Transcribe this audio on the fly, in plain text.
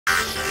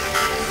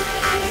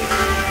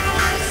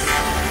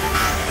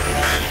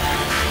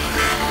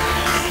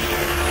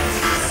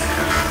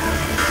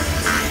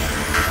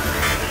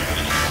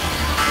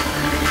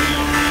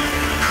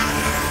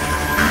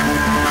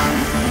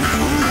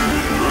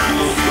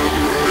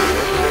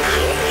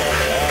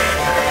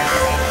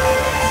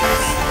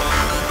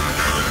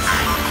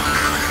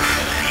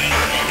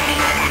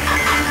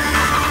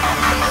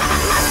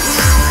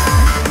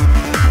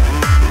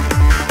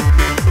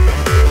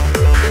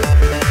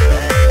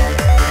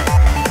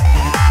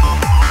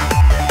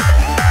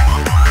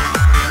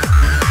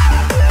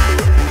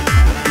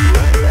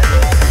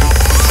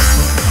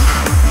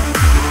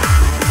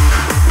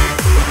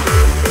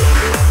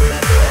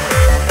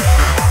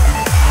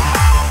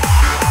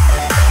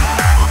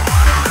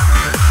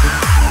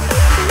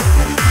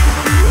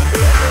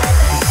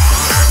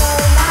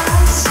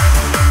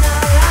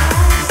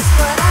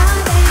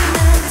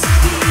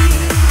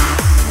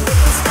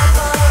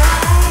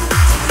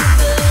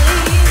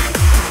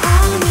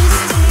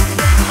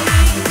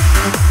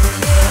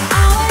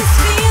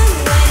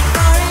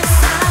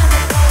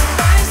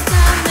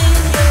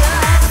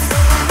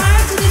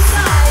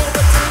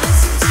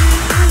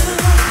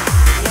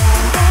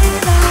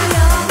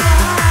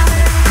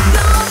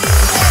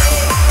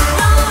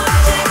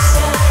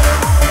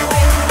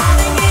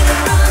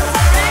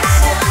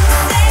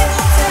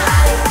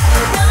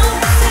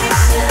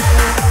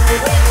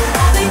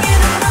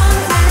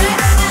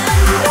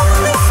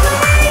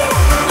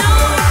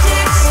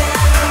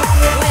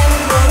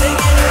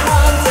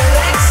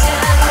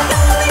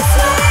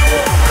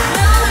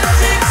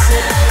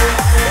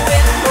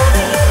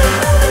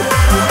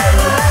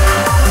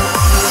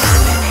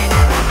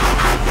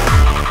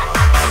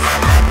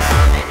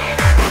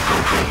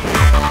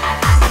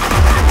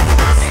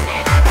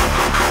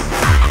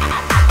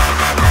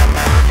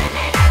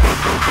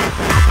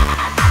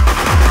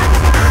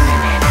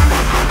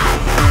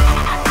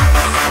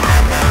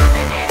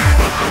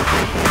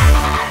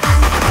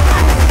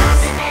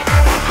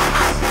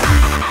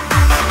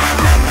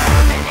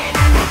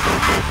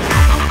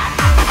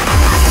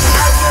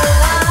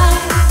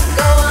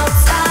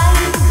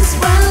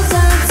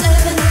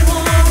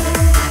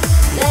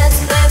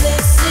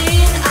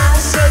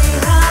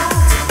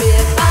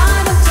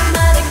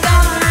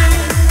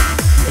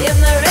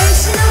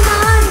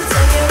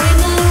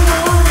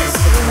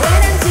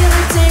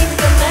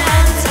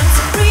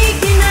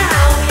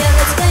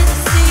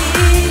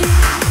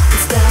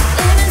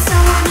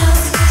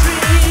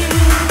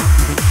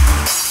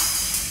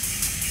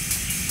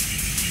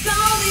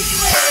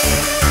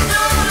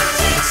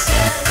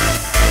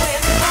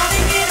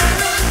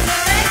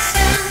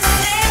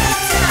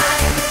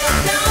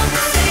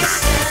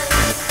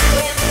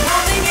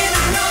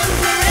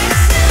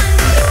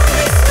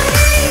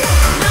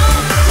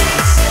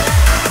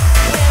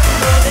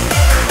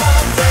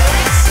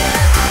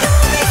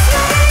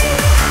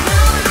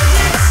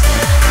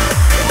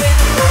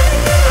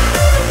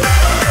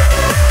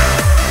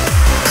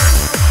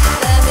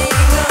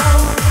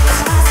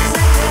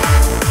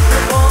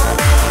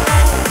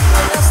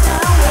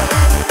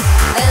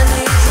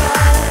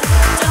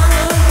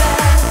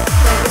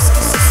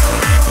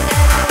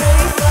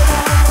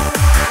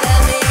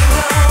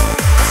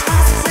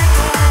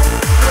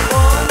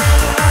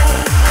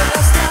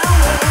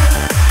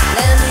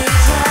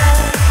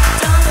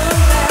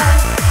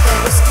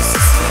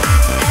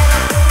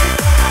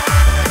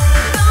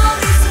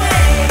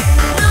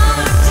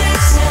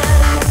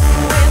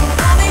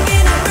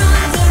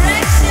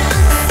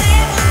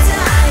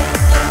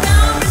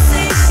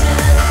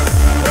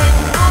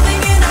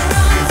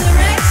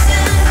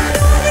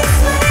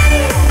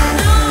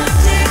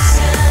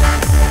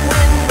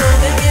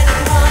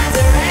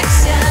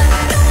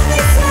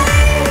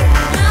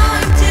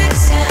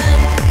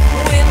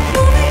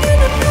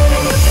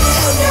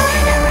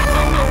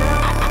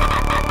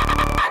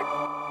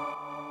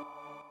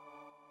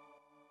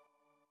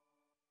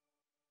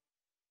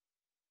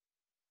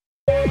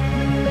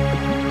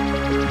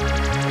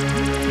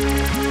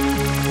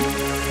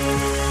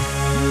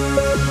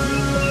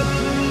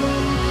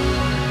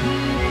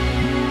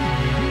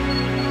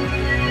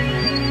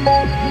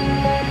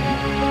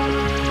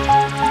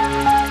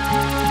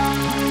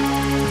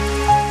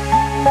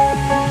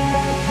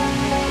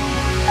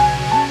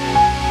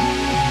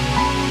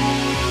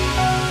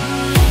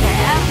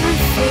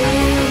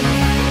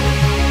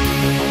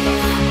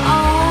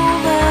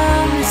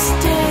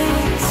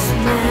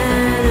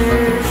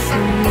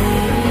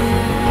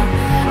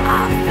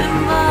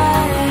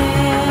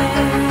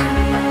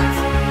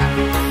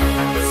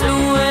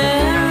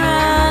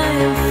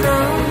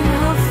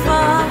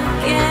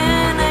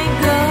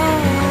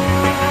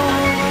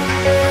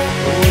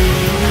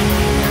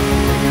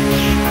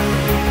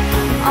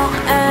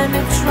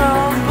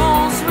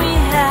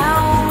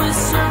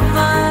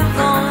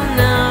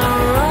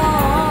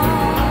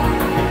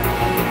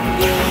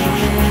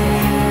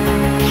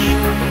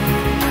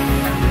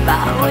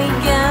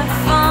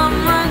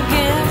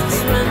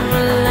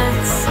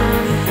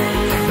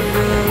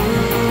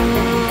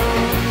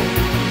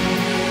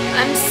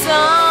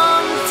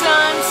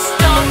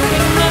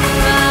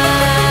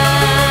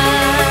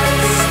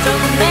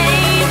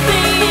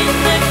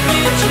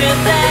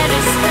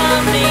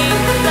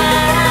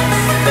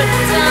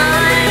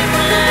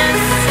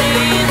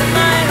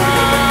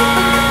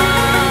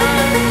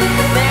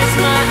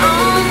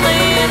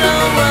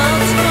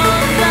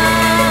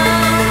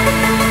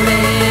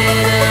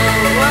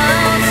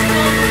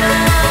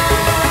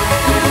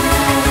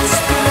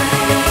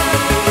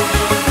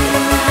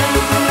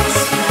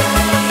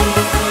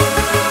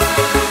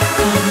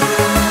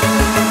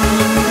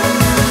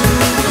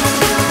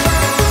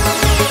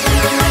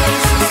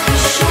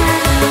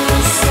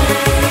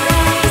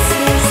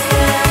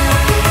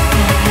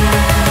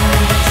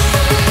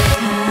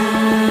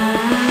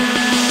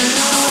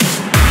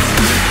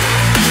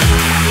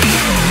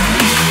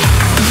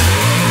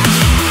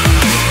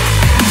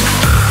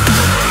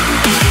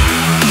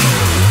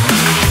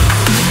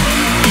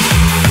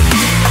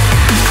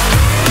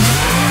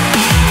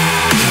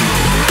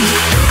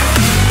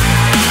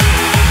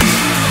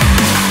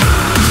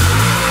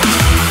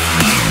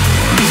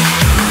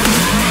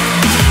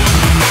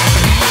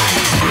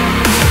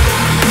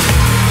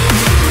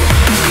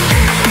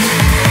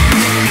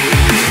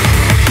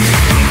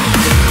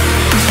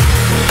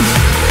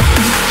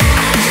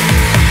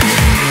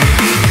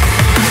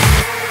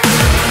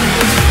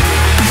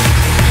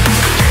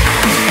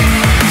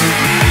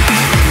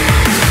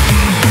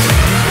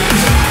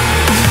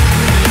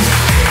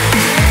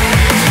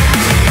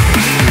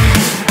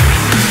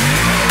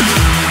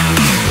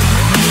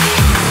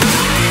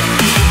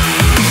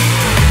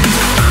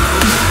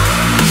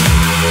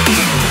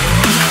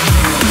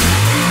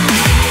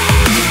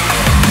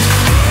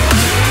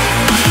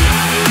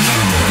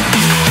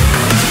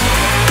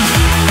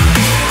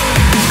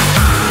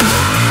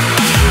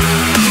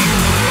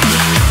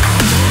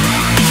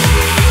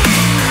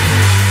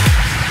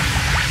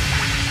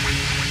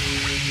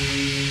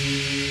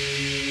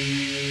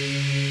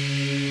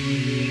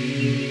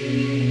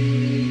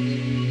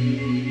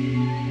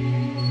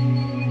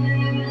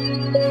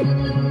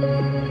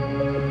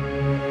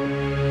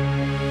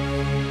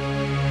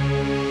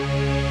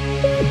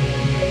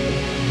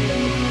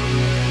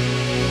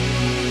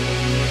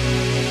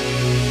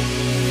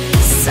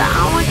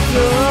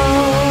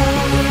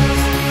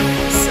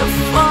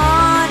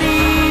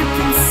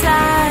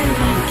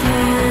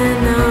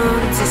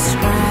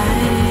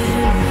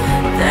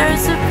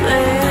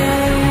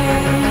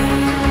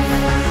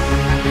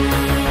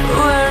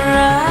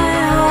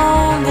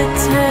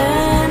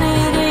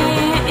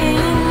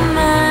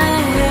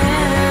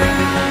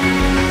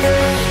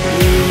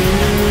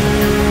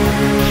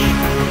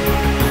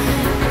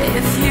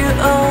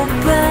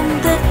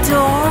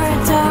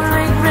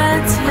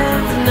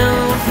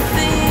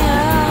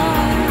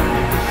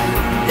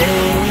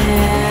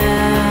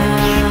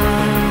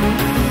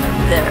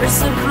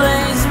a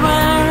place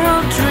where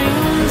all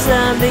dreams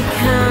are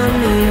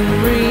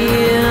becoming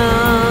real.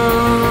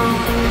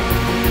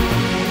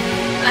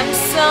 I'm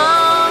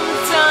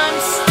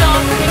sometimes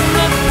stuck in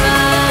the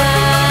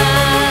past,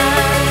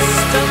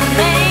 or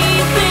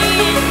maybe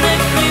in the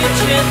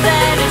future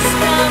that is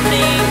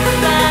coming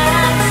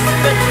fast,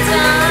 but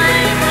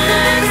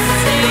timeless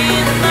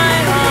in my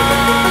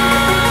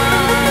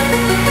heart.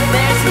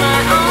 There's my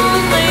own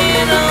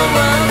little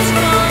world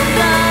gone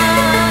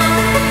down,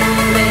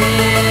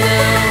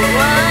 little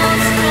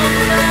world's gone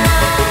down.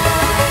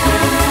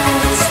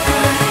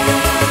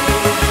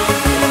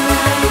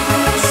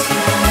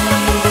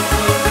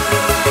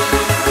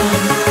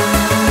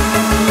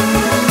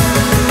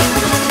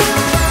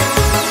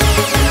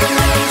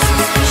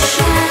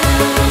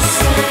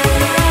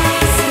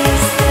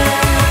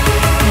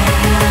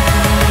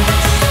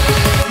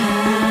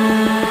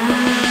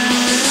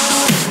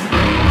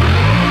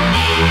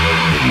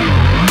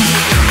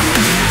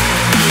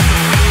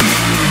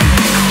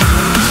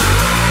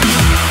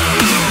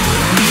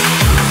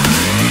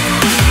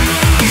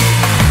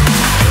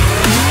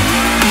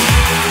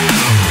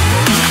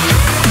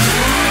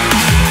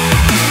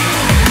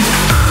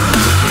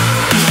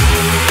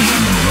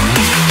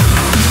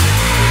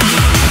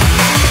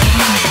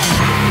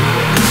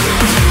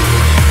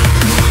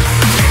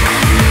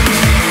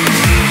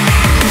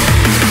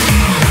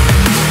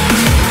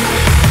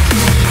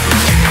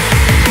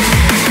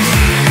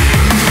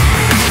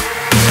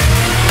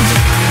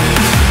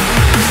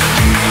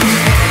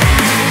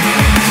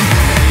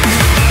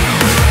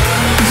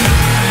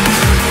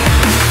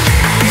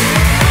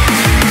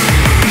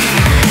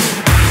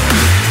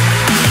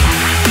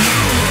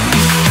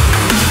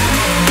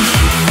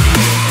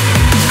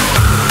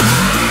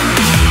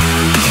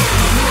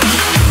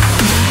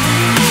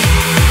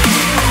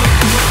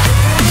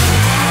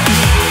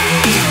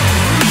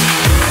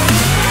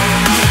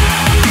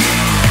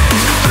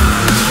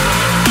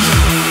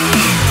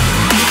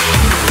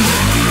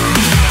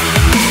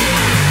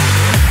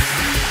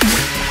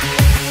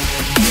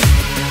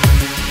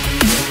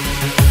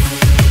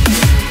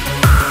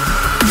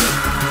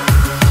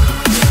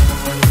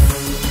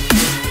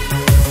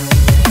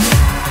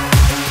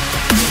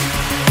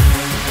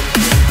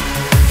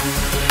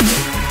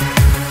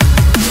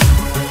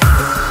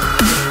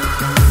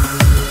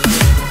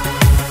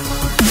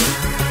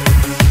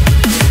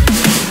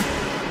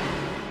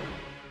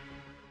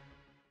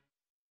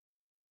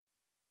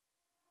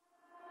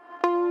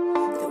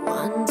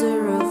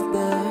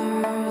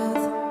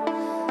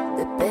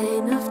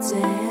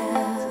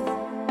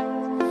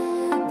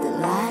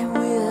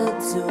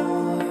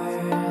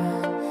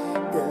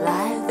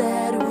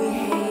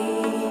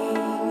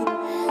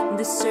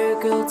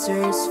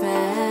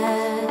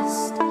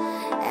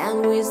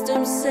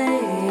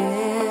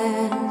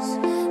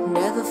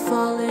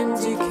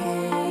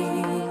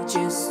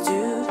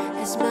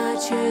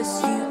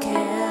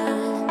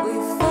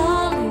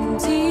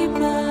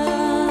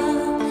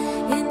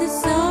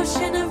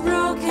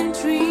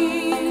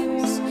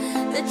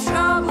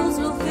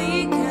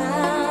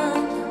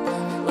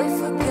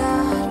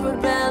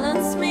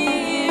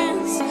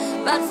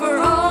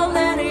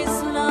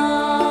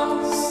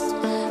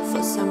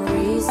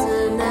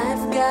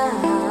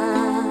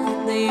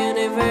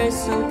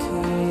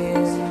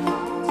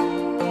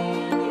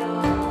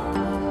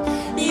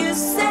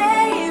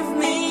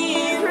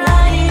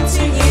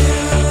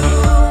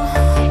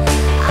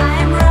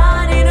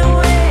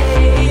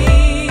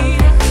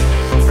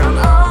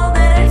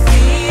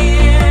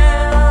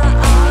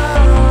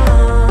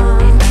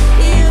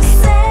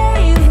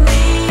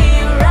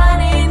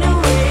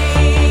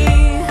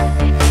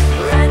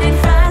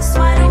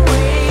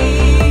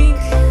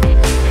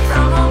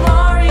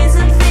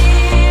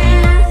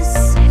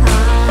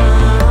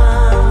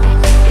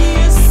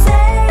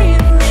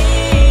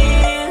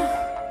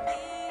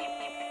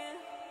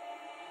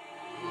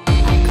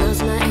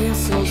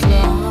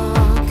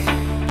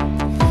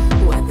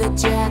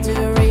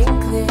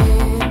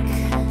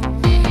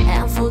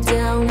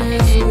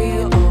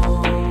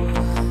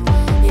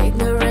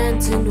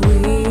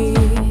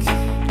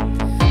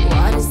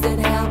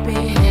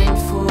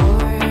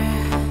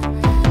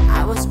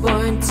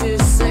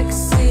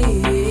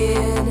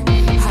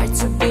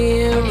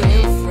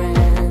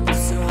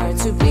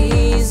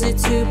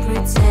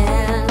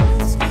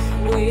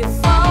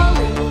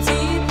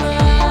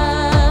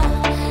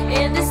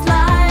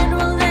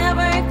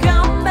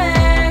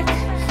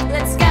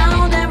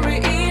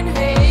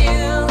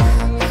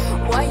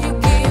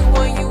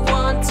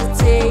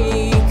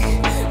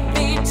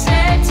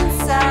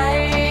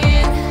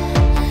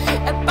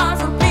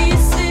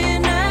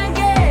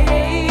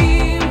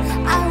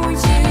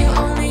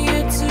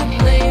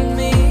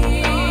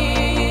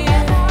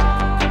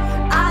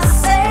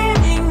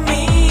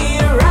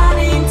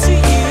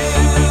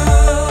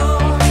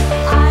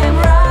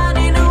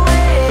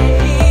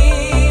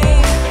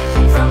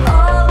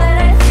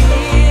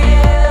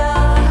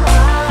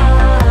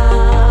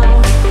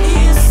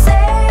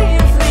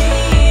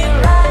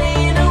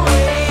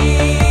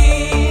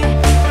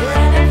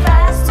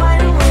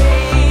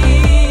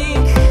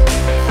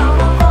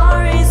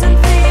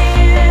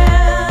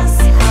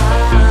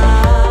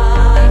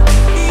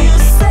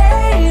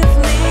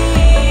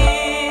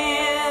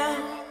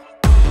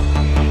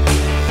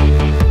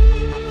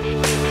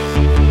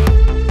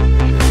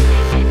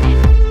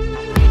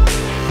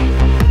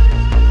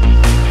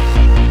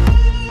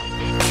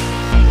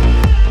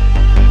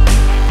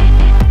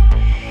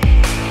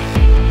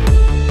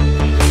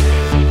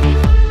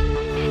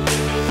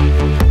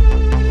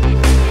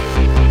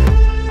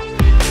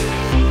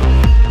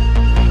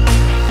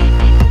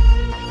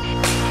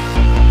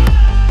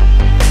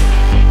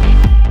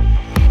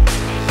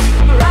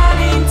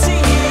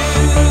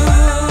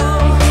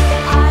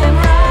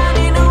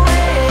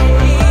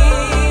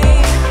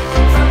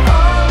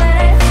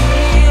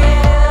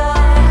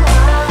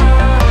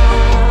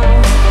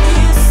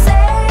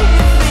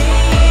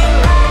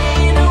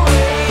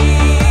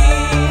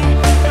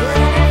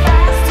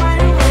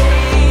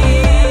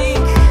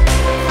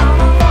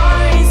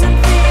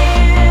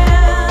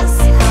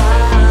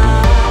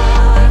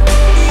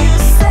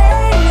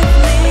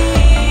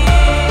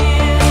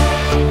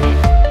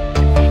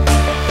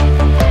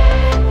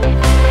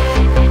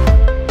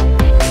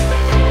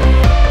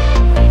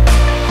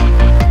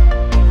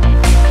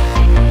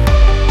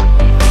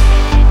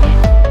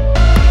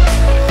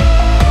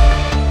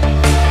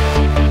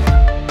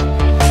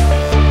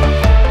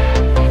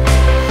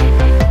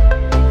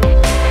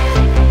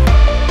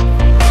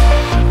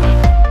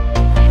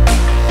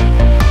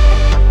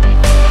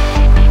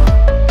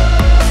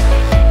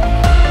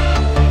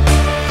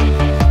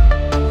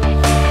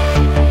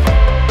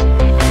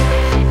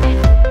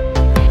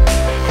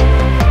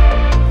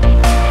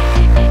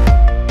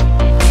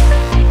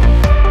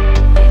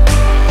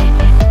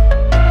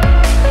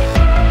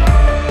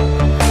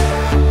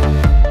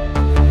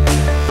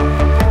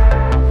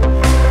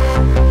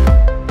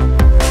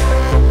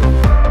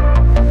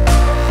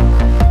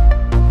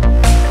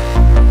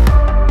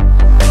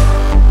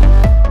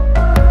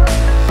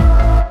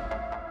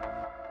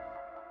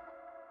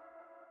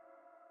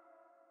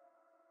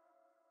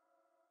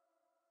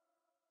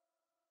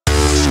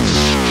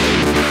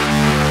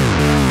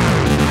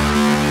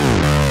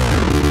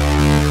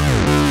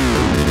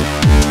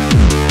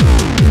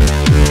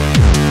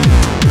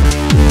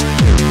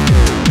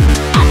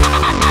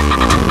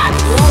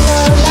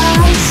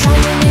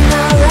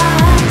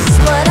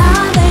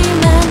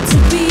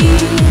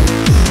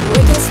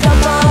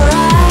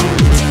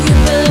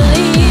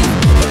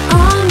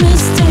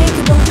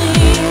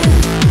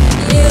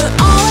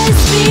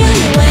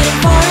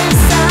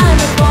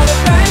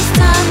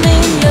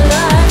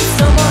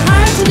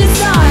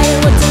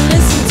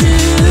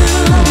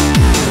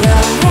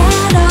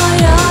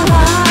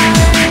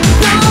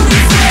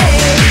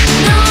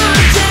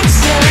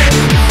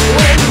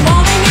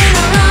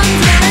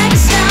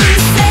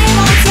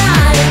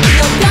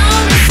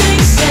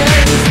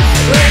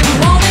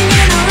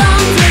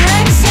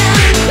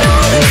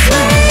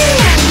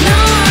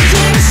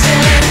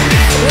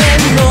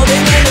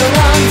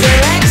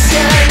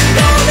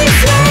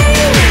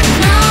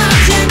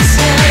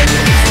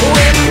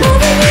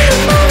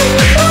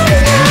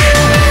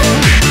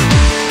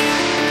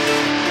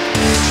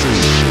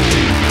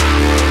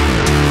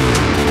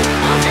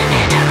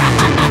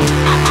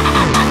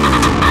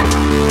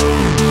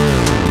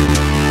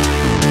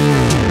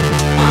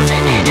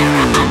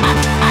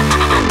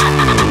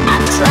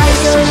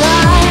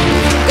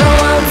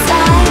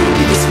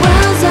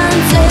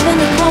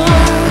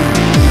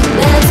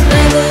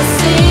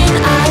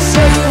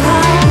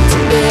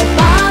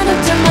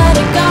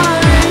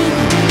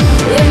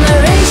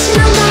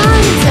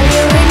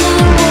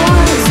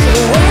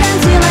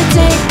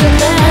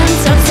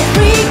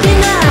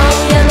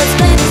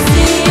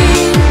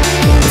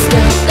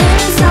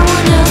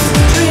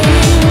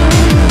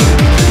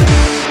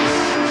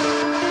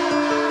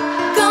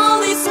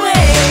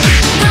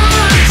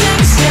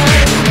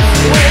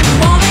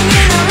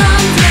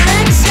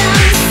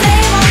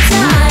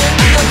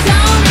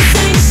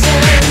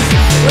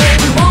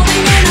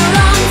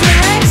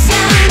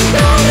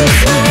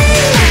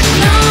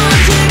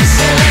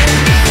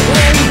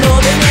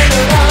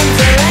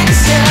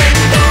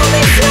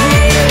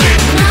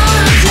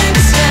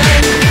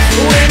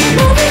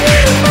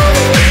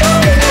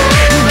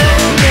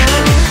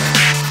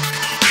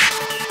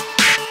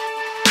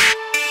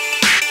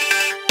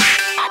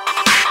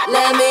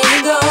 Let me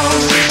go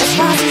as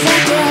fast as I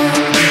can.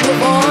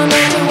 Move on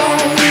anyway,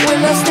 we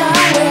lost our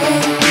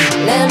way.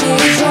 Let me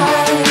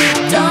try,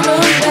 don't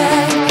look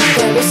back.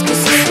 The risk is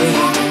so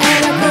sweet,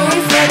 and I pray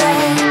for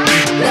that.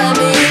 Let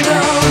me go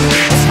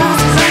as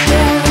fast as I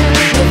can.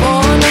 Move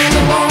on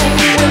anyway,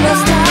 we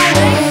lost our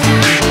way.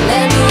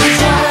 Let me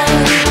try,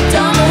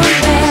 don't look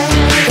back.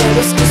 The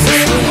risk is so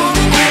sweet,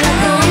 and I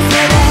pray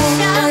for that.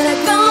 And I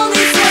go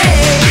this way,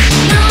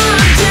 no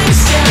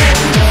objection.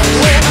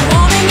 We're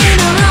moving in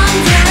the wrong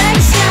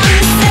direction.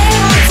 Save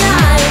our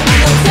time,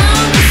 no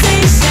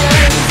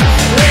conversations.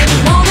 We're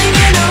moving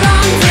in the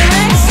wrong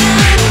direction.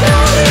 Go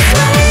this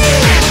way,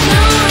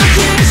 no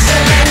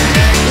objection.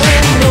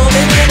 We're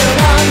moving in the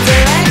wrong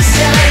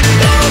direction.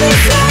 Go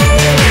this way,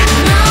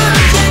 no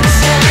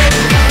objection.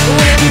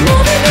 We're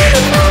moving in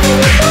the wrong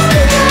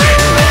direction.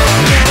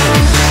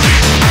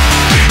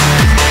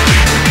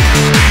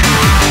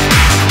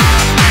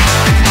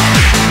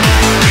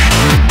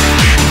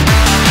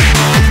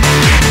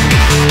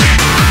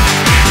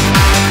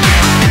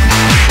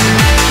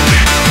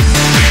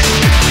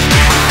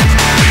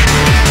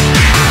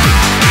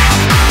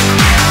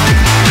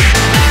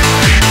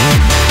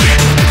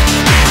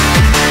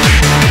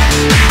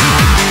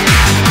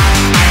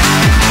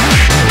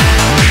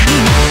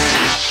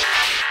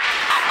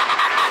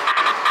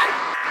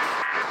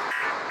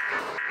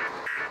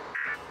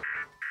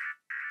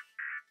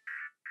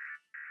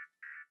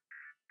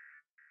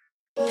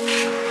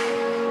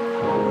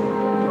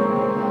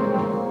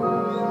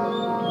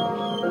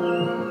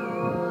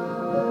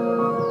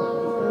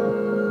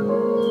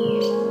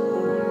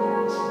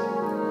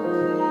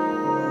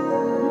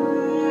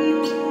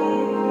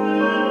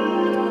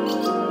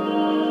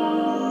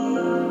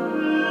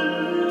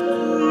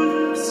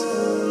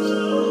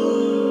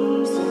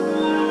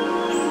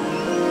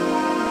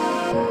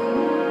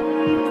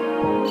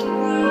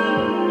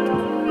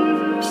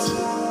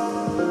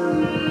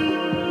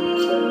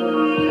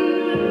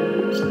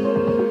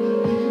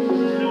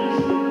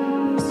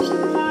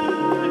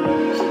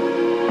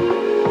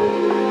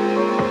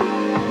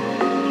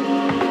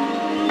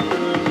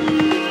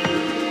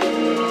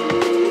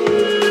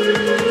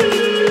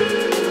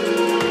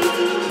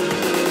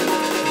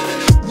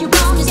 You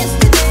promised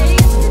yesterday.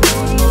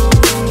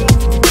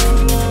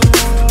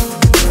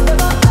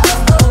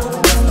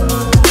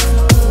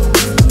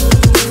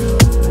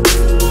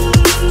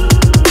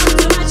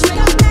 Too much we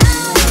got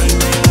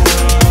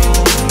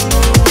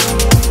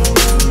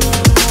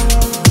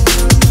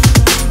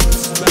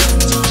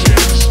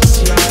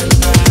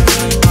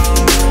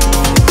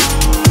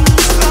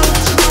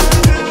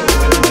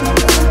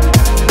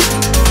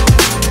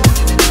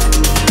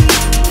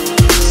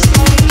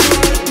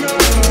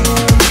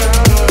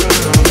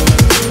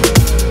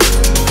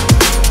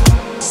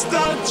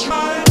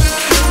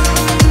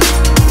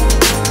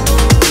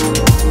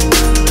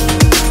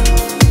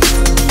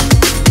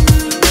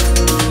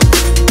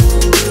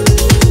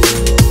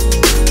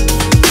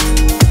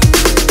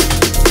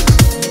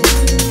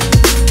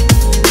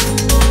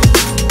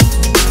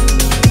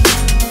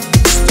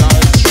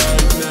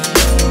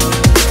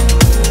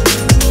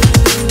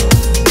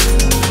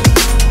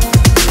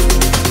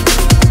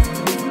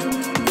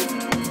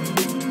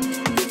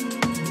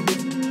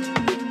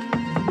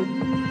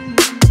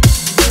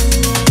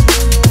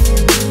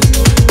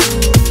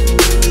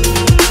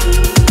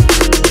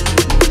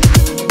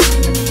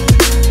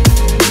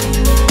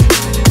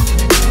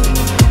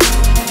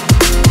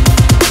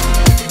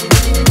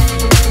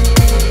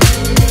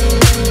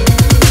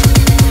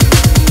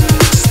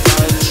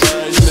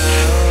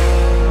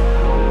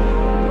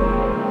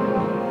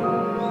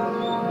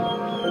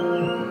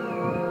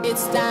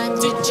It's time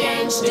to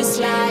change this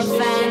life,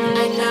 and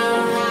I know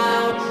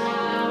how.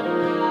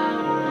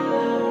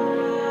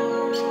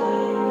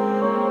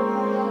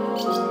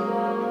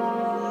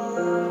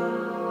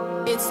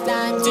 It's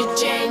time to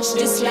change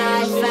this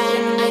life,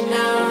 and I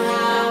know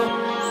how.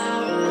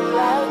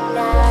 Right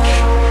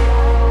now.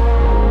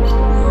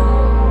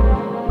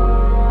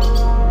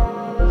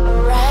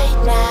 Right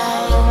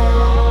now.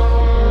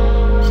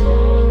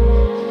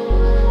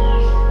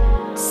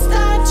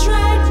 Start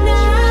right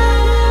now.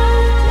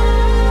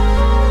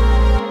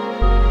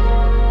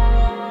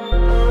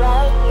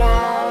 Right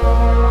now.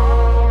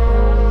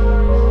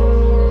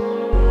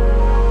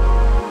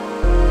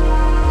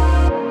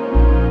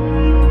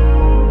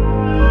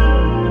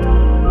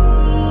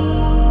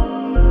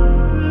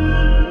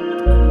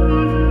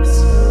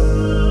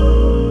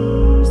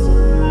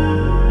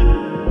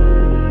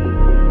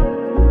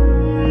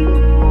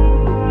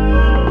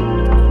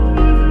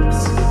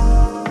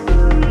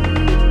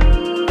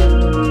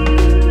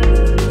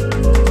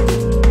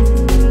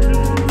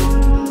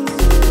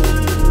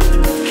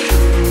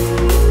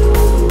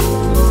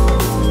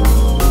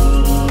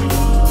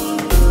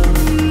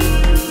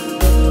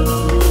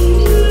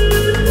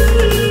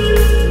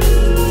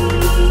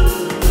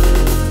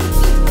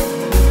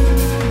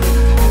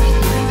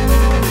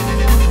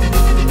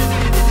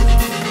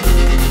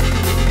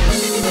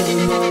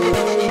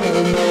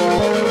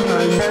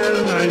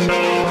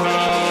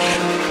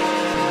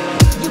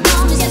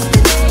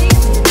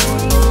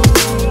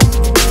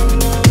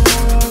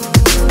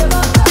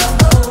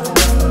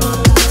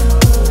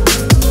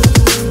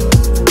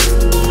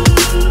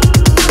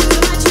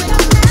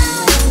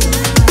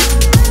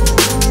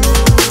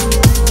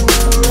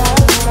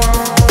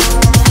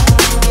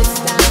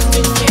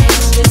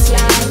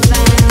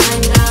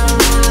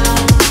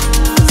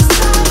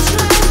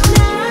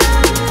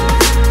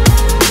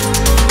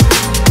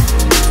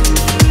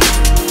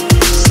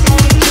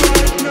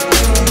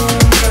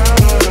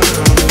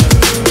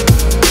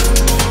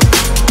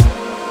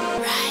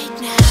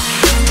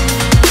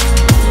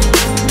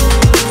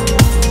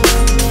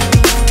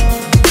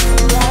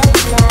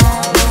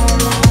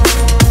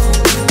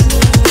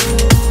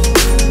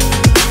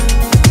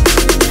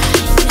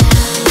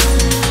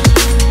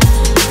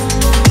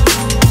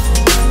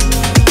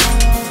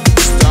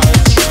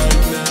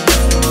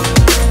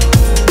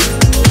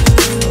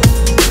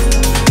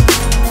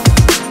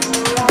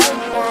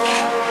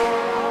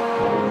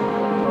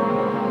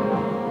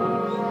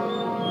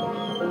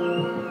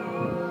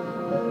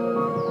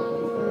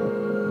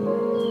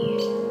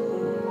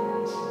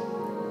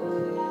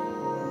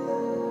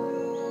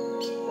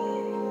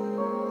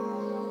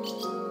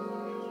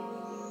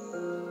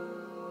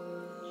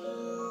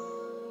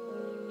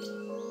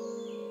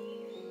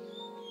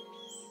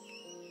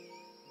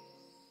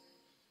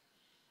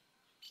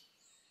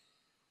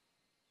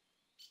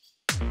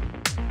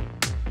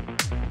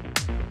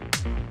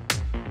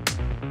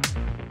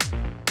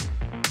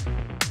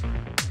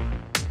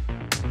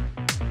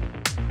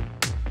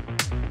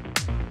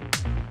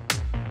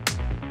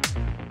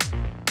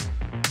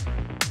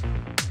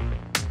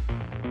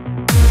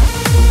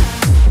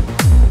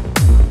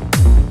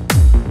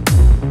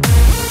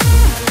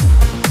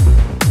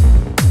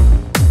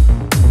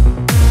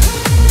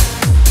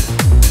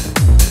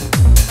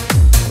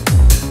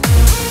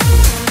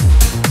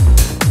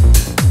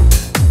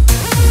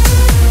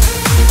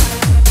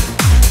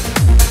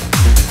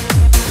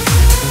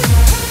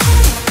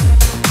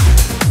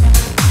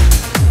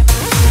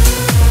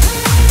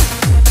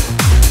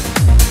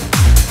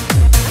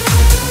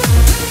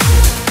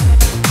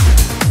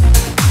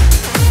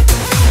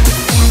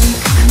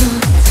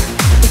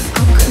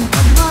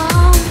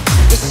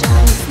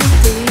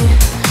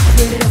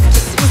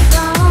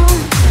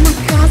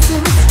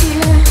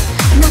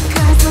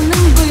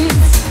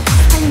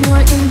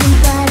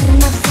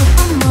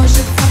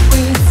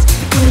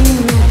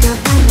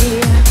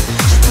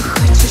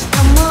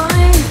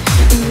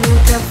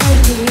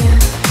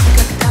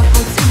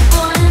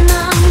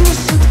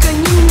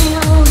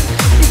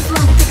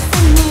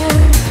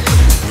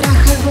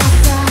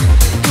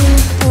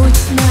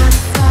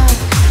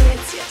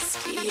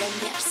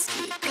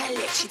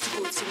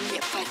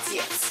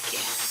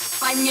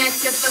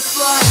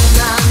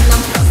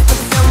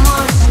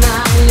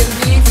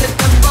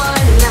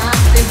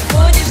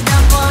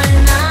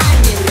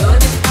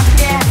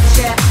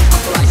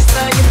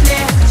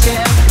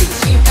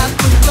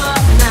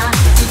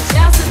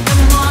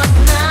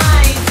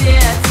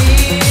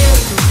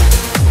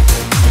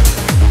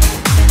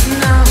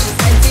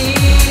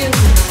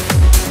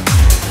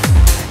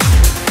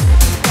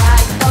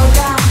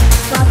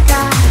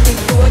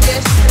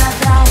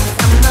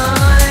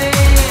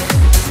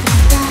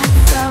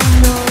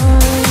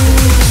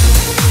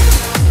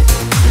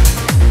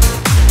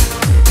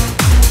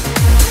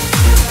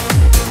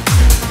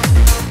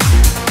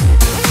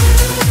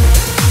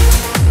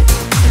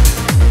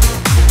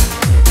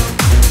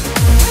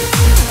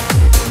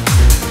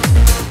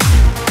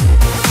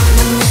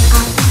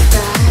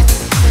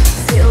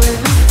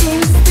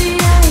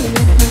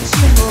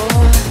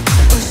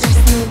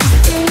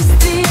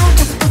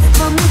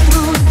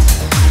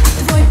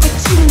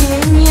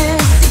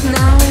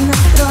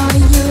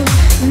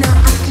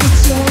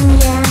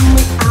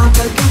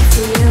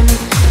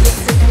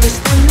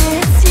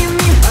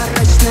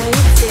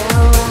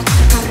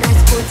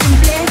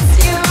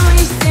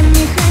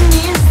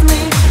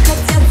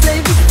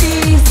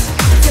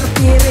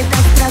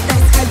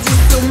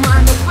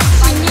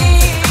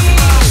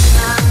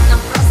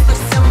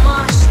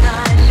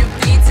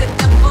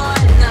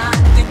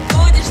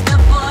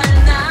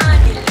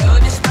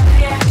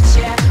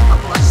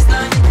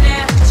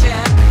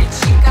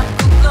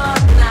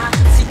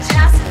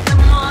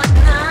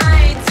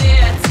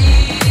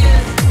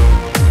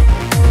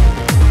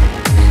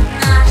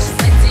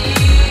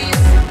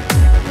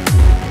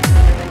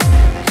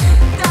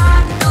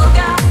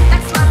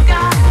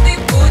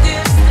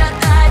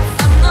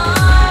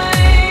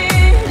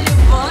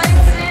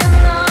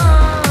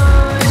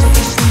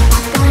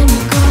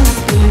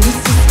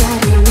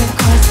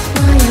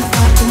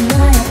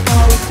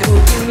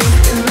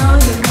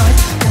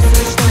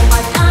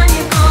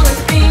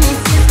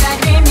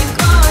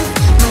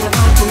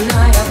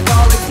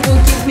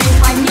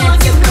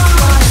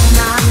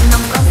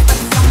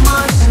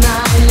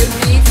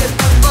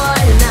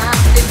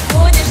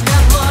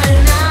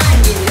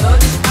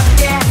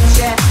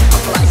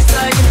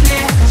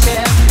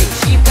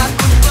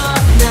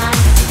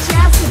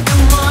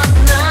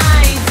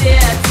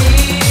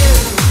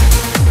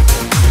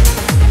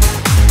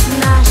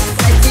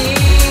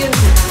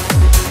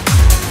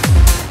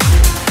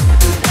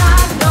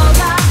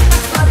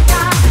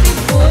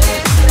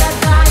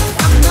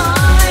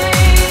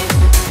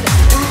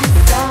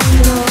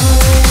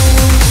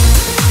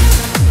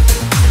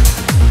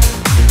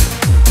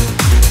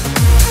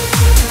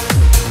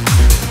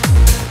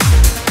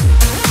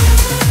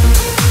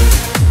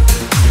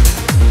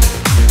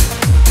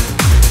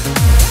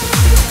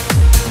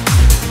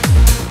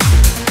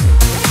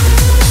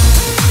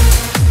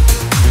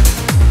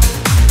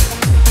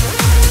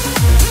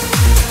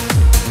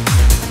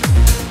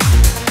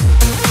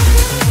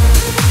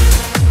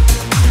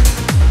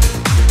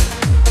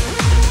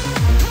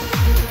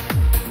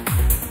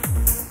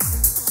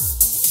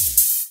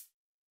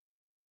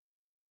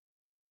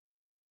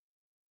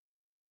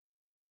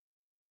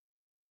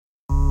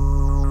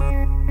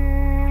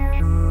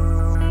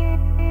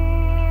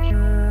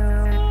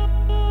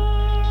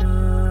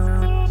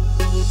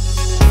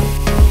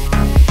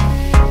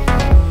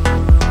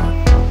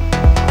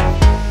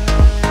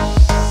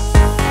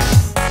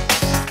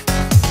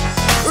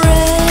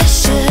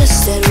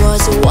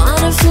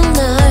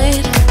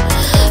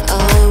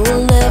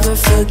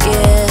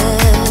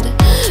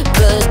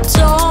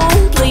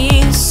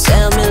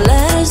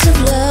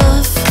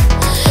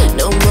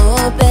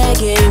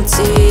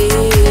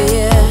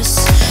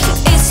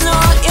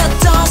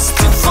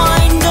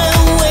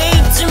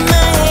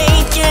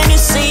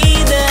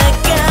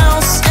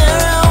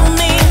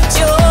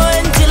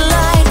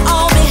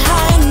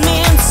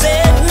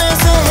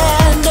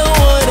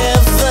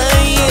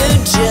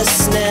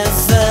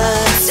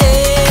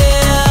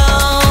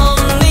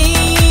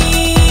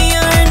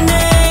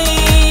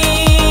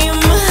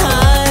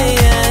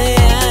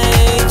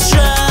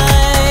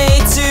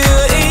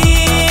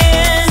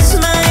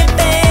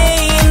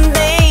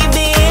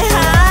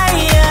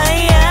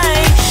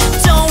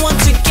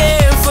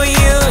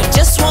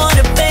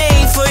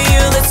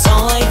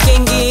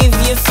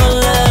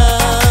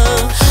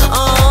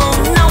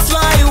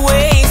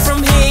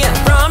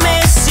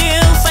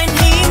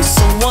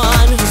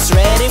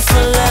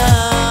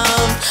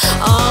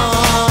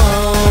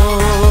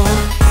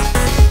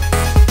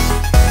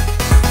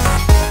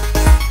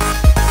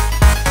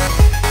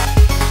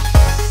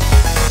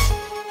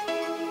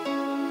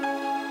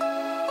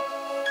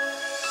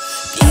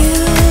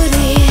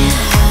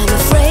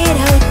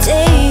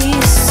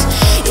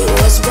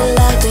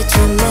 it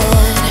were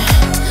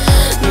mad.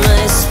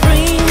 My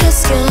spring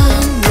has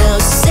gone, now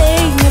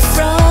save me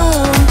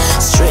from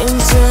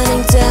streams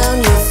running down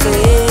your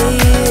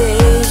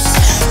face.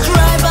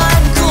 Cry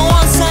but go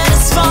on,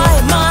 satisfy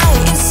my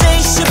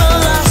insatiable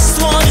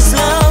lust. What is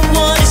love,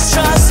 what is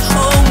trust?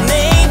 Oh,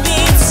 maybe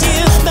it's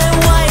you, but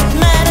why it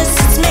matters,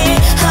 it's me.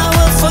 I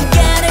will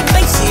forget it,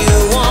 but you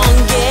won't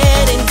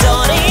get it.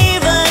 Don't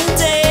even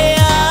dare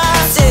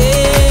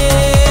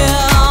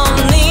tell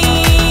me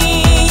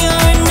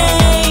your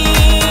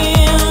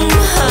name.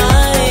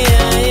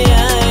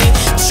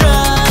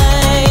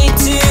 Try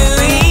to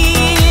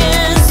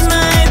ease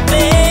my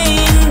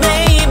pain,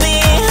 baby.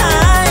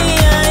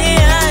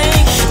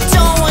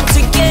 Don't want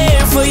to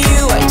care for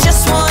you, I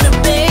just want to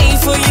pay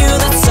for you.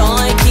 That's all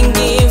I can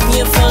give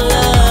you for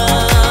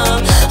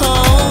love.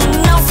 Oh,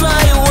 now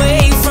fly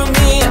away from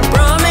me. I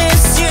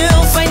promise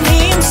you'll find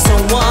him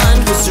someone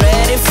who's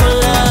ready for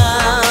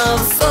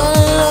love. For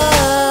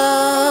love.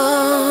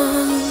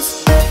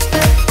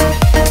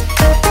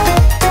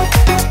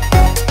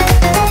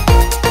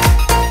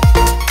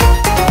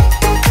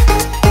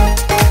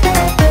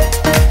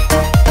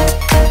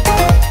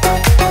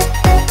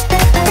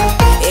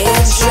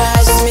 It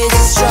drives me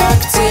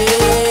destructive,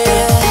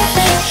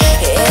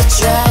 it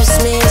drives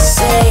me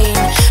insane.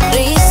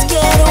 Please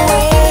get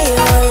away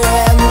or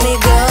let me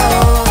go.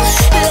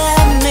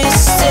 Let me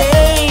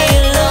stay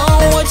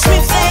alone, watch me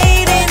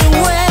fading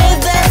away.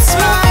 That's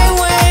my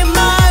way,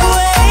 my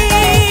way.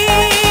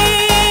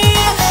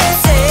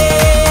 Tell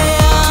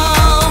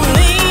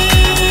me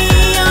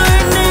your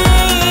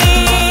name.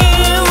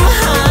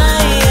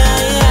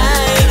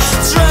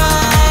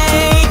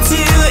 Try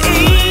to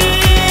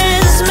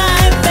ease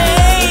my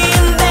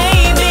pain,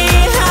 baby.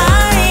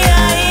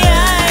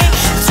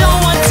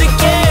 Don't want to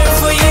care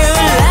for you,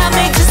 let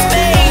me just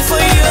pay for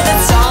you.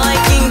 That's all I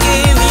can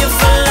give you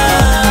for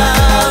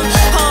love.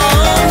 Oh,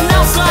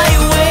 now fly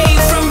away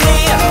from me.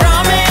 I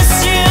promise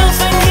you'll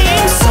find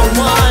him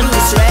someone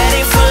who's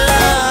ready for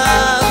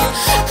love.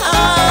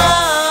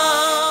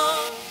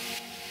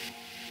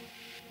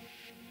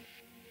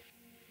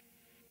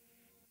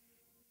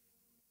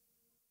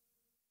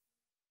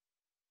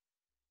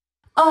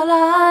 All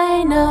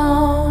I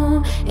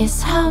know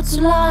is how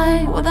to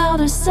lie without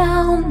a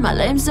sound. My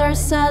lips are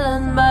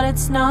silent, but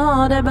it's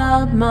not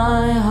about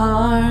my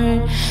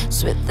heart.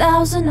 Sweet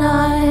thousand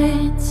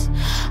nights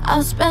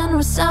I've spent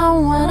with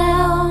someone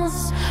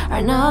else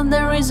are not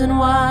the reason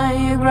why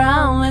you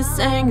groundless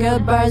anger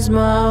bars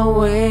my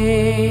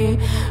way.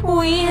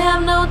 We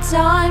have no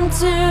time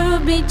to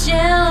be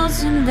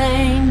jealous in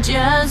vain.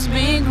 Just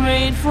be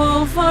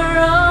grateful for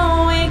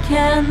all we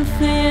can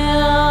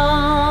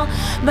feel.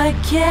 But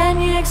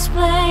can you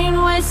explain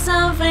why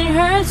something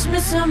hurts me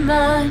so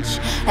much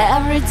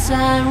every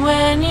time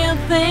when you're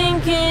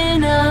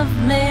thinking of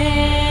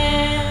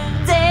me?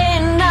 Day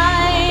and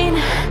night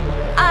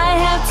I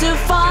have to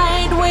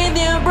fight with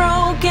your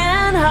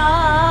broken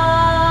heart.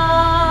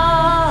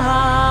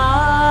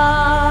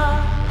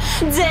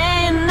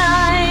 Day and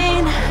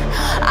night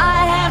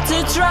I have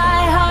to try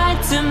hard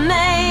to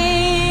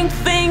make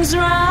things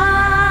right.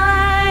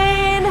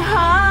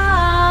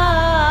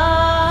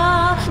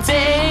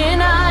 Day and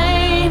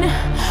night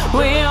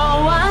we are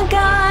one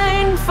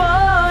kind.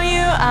 For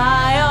you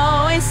I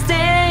always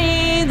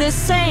stay the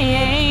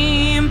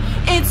same.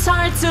 It's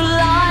hard to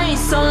lie,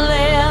 so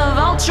live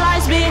all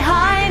tries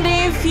behind.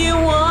 If you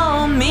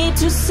want me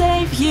to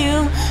save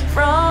you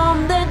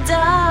from the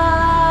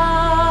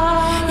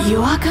dark,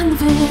 you are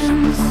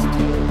convinced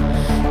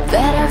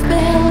that I've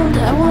built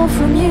a wall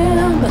from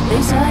you, but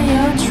these are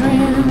your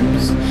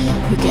dreams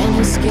you can't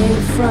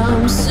escape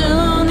from.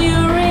 Soon you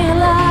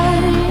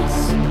realize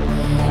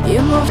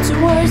you move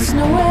towards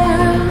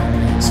nowhere.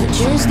 So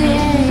choose the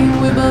aim,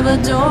 we build a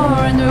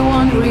door and we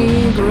won't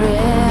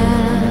regret.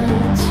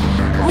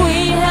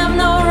 We have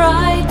no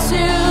right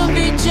to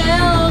be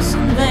jealous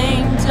in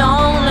vain.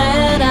 Don't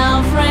let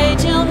our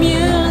fragile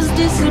muse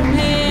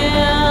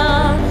disappear.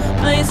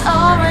 Please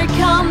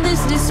overcome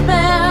this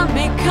despair,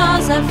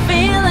 because I'm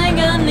feeling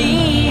a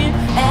need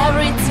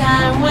every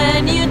time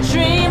when you're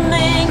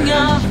dreaming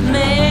of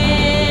me.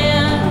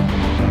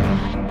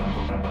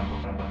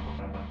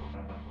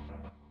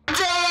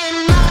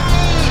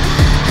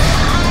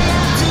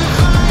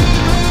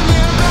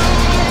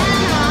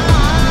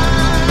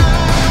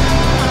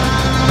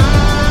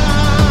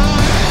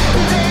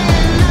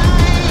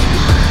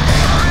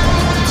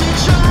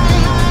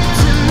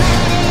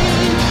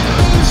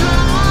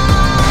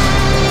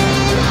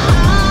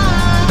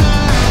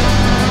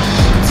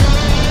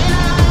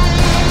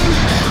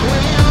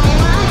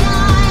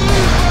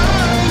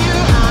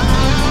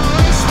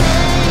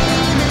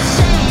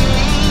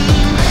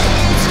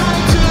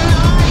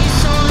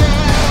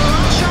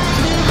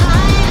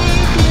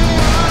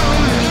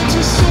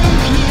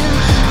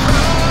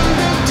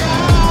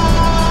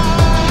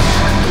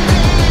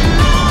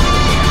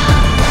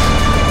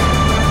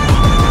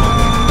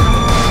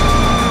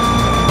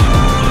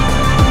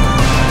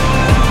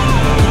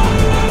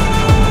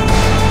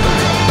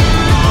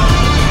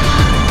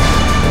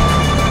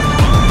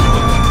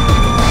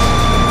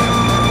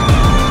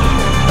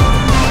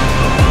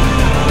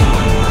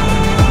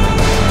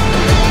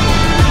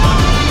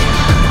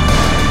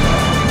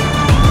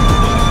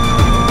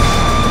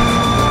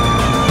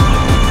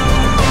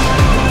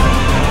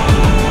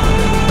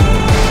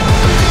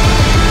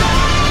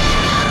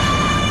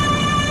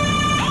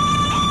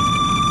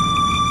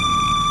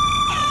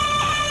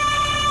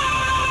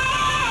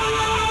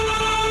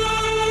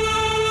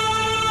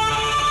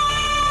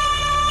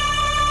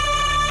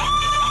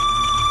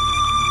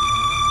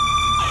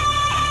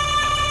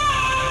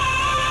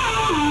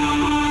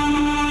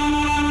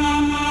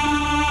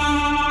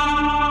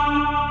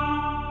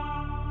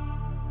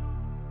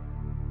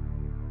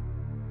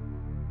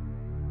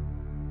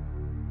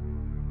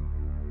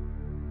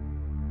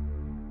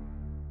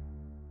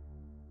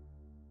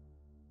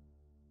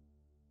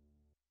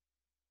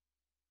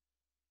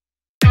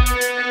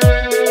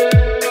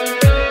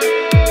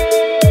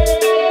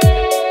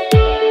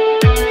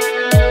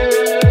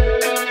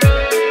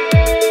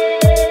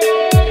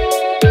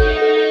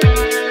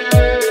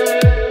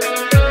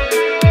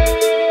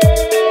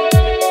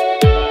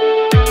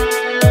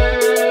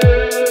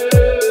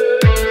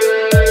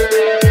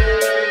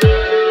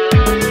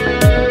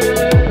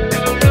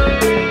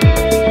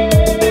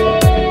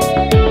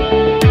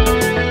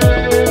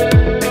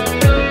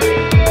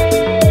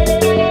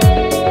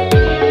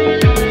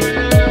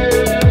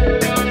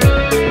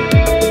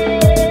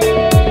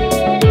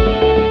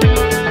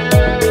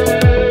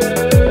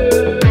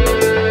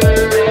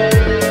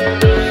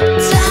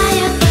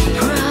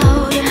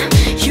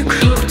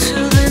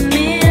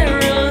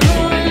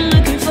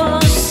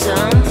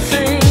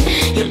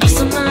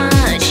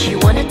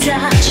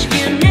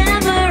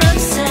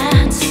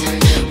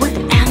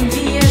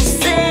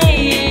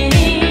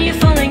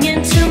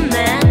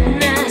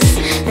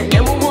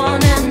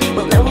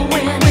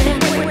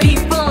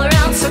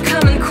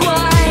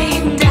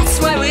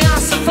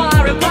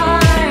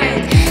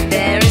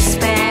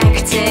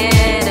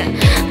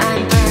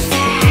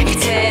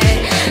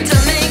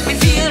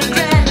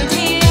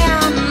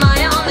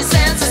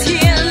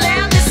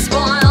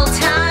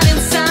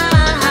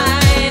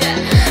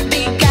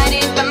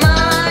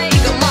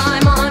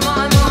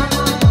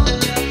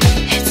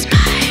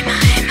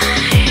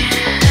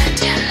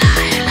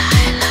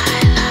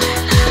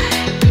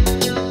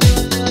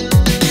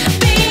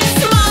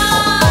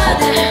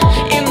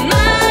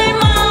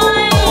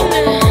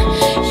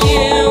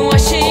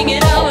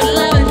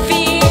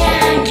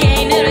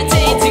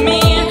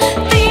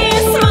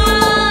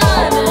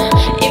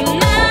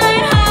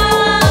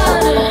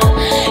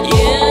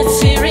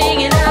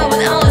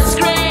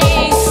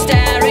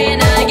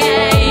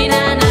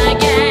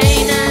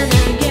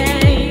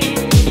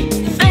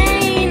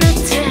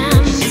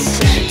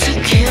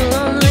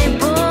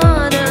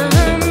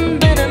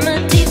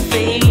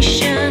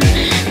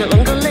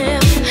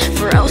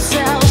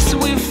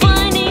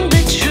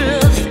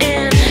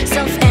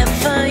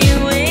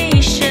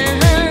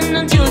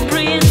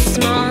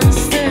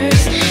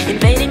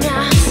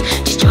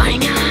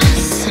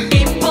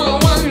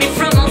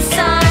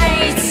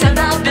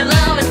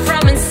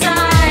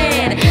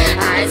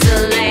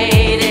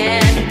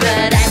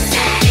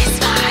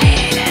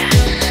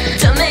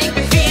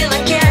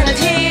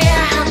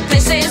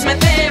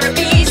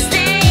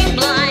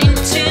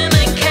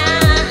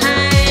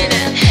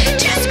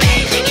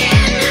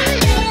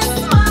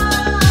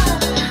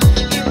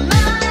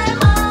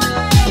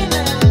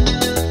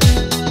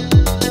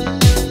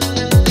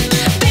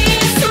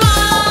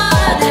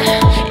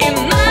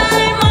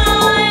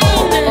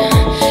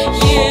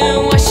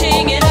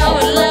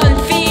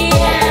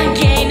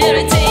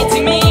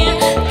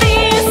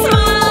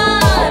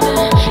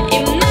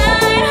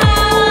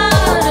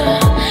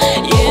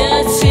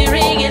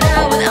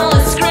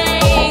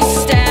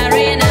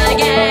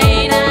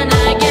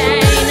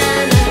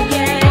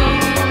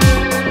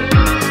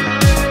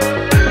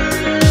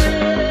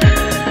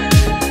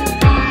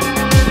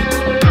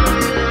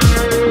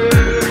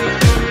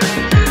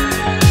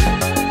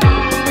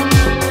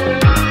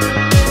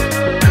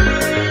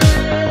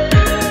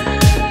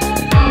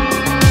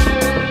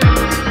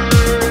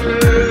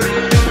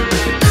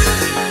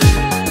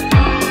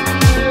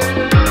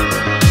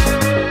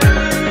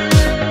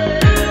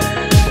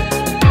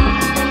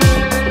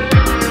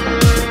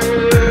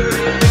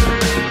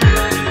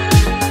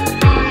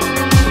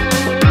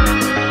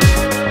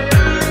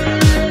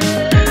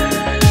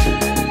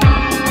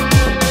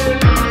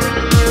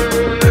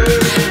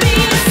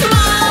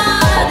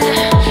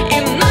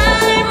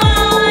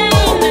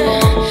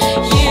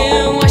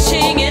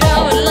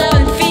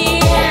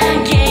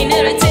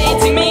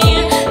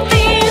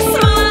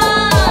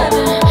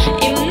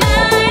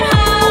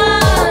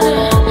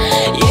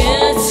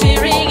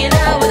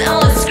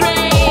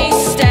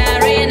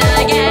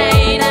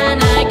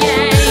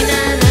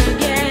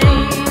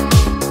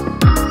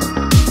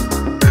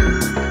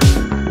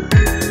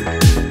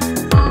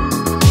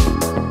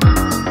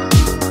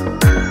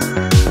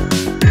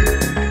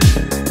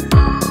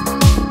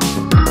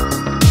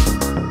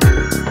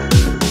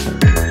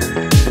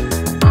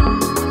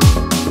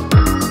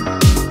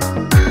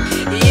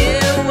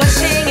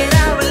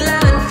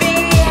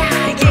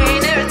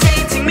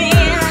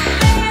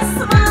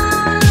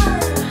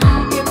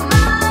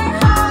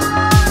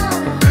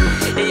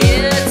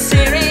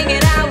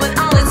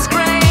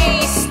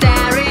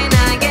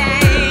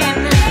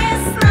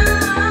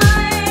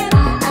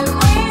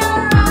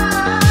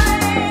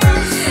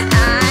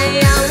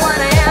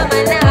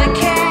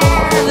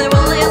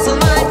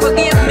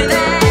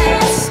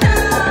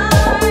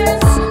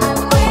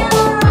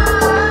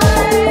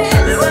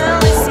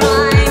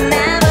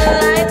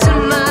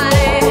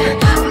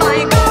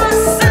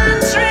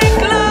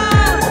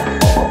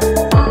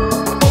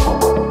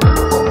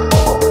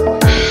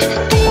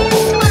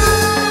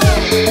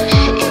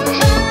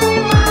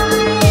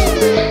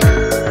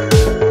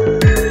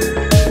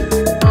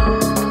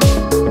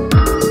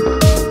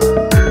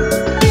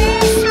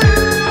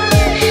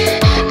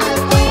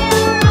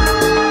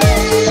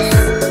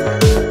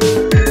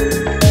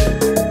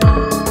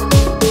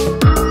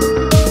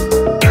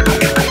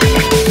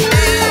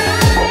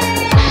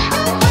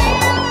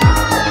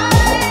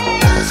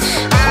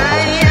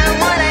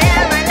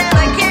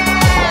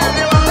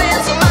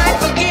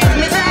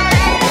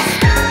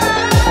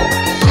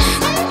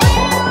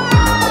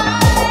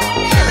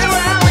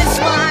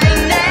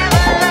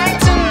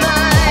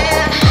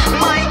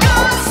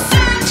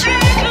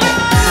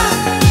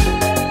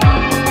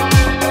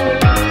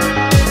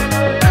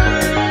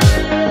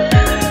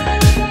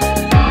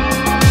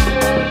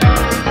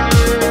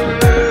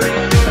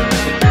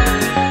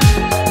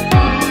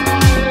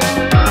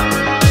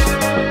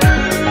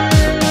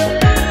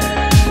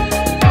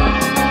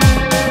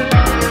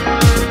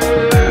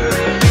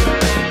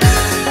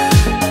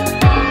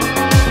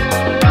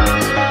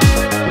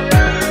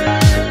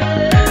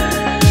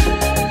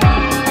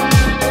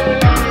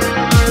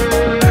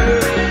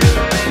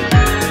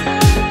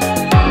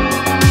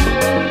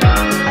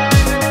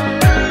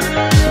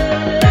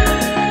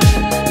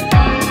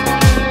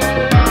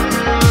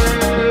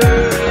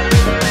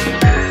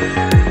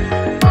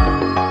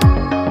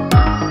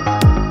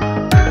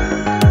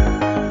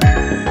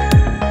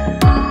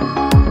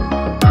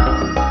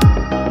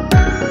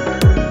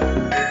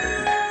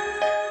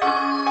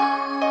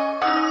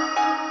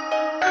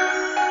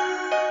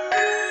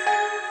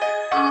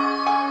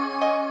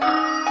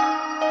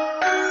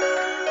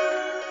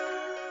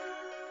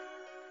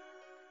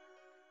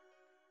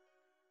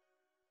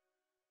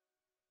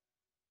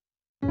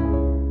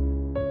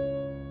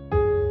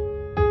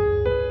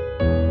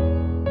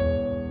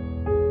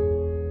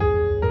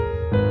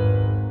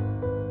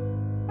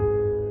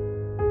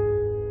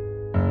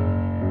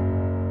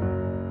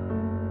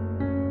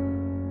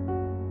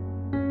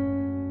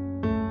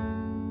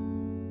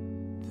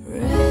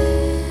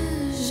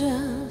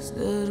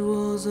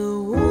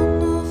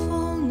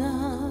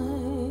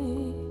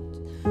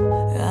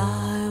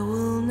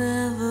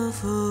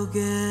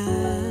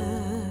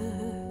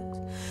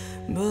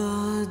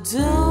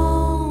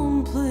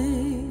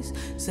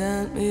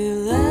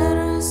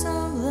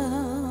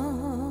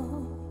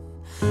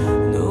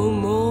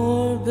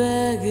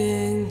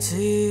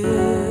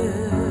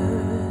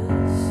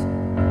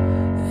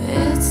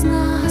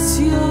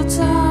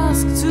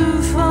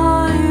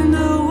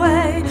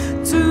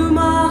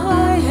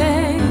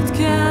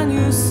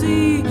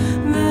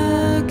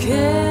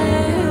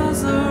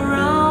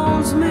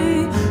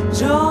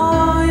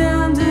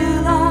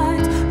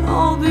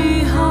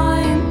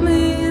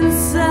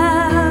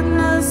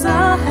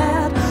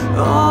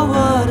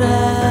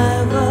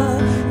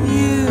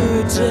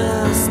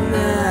 just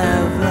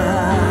never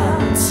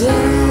tell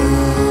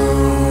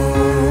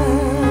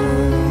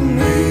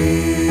me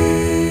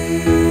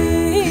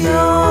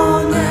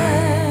your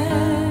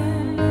name.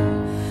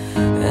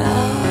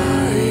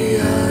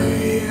 I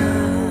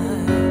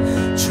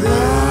try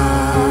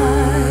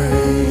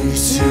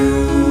to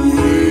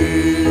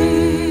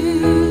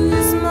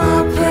ease my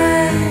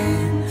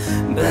pain,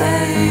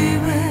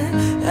 baby.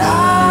 I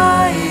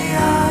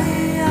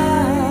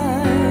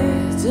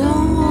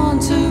don't want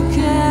to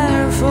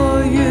care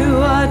for you,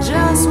 I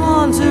just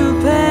want to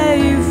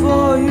pay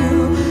for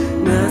you.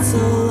 That's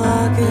all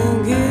I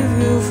can give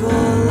you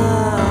for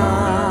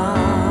love.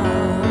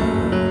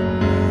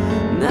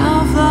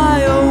 Now fly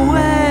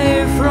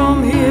away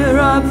from here,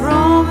 I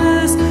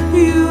promise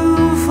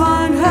you'll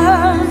find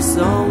her,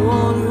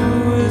 someone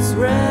who is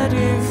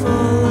ready for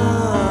love.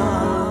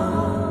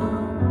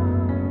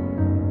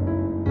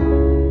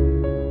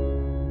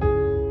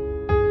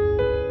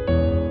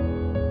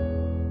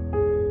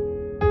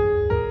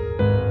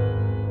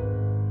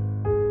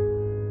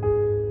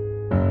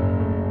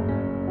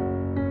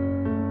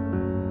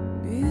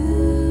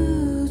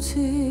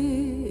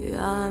 Beauty,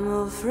 I'm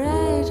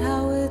afraid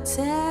how it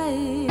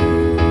tastes.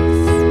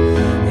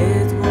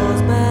 It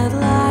was bad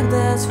luck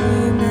that we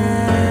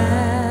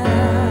met.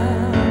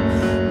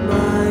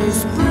 My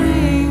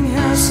spring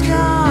has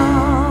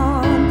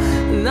come,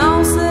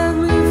 now save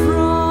me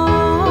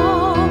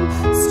from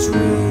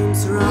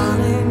streams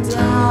running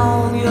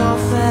down your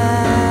face.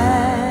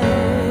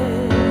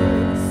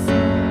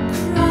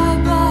 Cry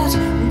but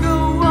go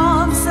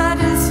on,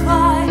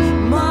 satisfy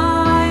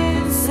my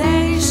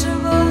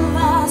insatiable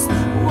lust.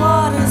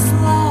 What is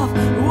love?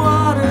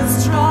 What is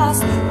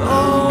trust?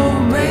 Oh,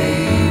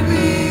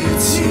 maybe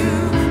it's you,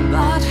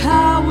 but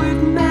how it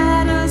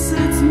matters,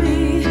 it's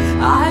me.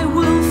 I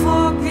will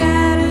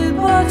forget it,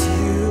 but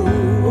you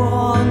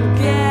won't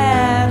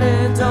get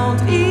it.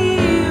 Don't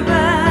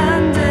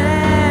even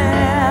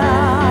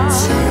dare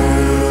tell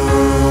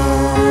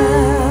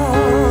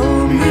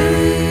me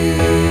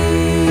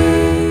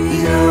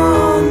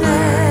your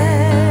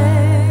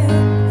name.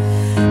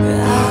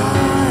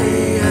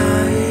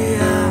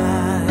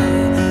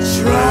 I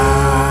try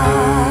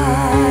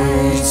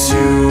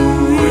to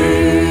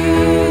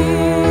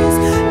ease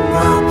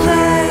my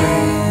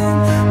pain,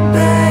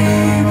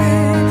 baby.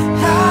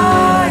 I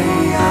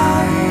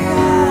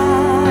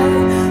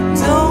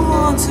don't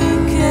want to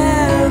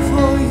care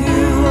for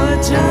you, I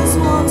just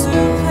want to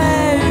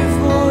pay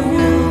for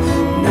you.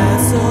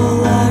 That's all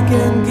I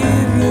can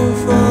give you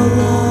for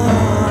love.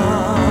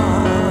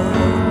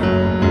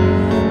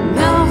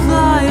 Now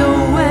fly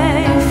away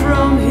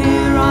from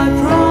here, I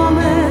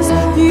promise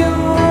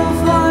you'll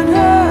find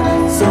her,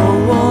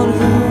 someone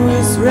who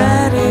is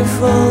ready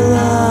for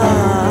love.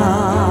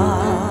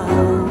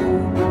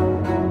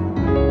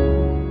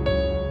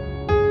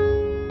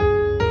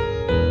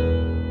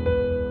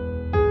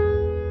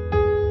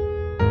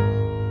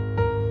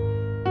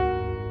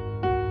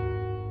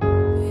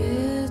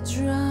 It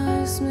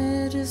drives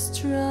me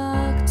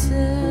distracted.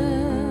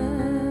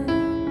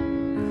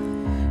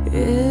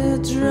 It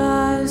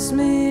drives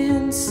me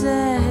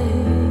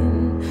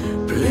insane.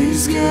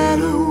 Please get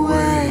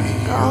away,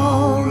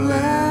 oh,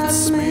 let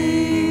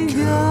me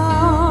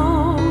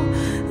go.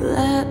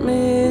 Let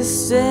me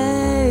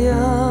stay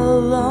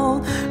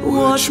alone.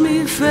 Watch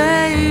me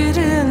fade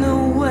in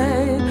a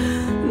way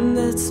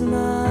that's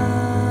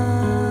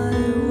my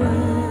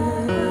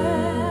way.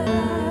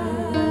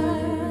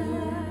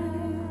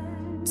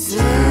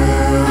 Tell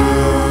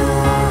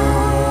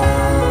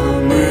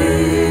me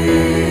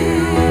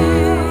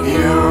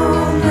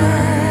your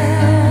name.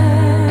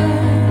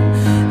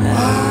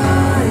 I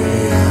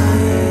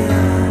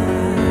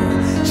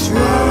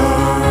try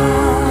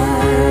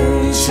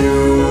to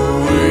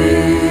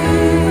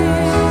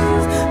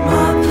ease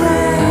my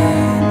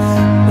pain,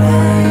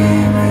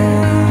 baby.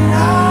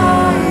 I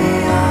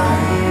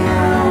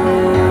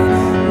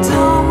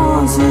don't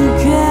want to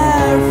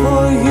care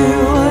for you,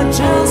 I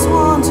just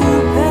want to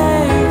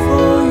pay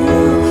for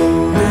you.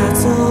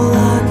 That's all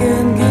I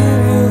can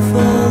give you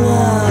for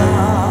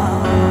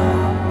love.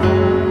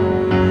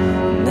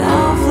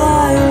 Now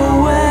fly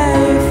away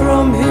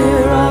from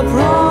here, I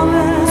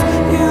promise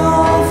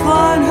you'll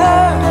find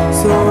her,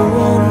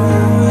 someone who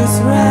is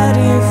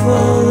ready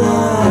for love.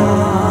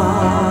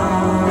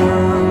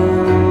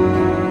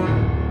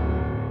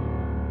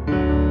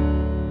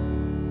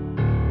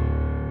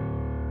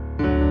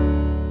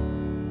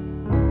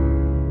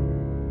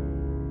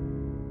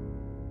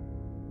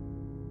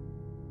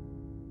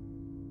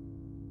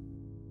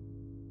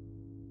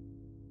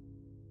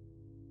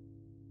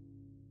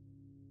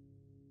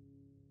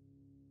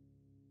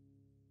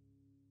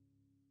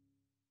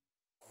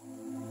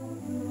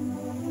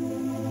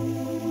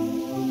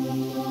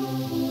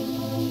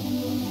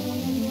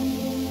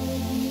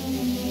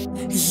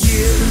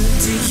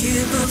 Do you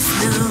both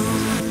know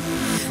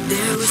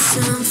there was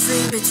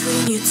something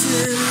between you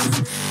two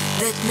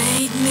that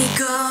made me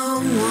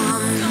go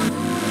on,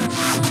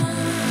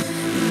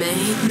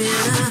 made me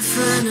laugh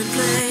and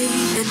play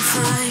and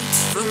fight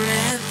for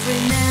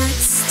every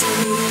next Do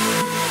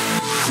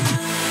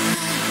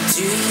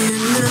you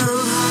know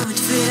how it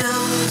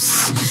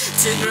feels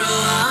to grow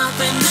up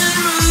in the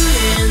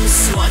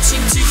ruins,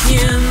 watching two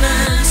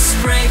humans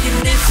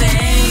breaking their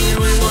very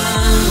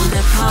world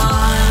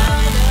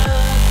apart?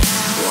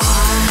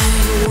 Why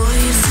were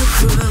you so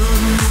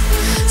cruel,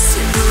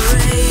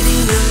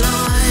 separating your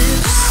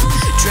lives,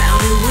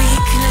 drowning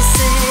weakness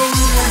in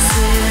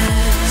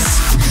glasses,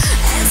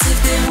 as if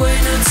there were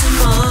no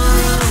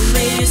tomorrow?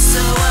 Me, so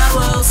our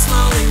world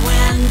slowly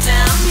went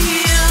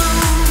downhill.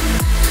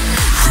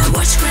 I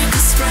watched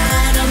crackers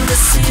spread on the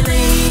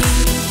ceiling,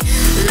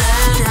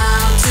 learn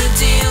how to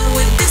deal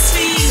with these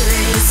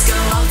feelings, go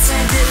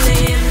outside the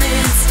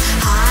limits,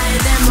 hide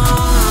them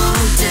all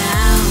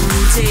down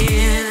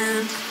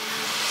deep.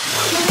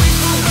 We've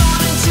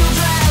forgotten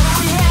children,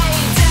 we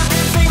hate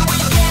everything we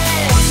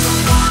get. We've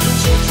forgotten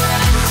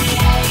children, we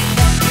hate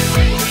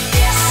everything we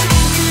get.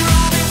 Smoking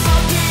on and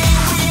fucking,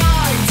 we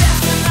are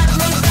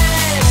definitely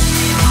bad.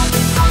 Smoking on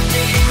and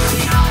fucking,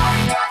 we are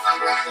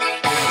definitely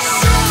bad.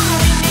 So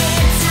we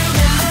need to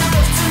be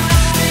loved, to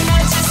know we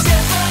not just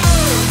get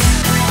food.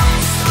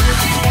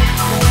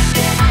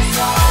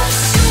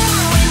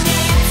 Sure we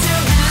need to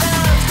be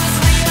loved, 'cause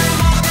we are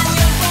more than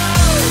your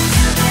food.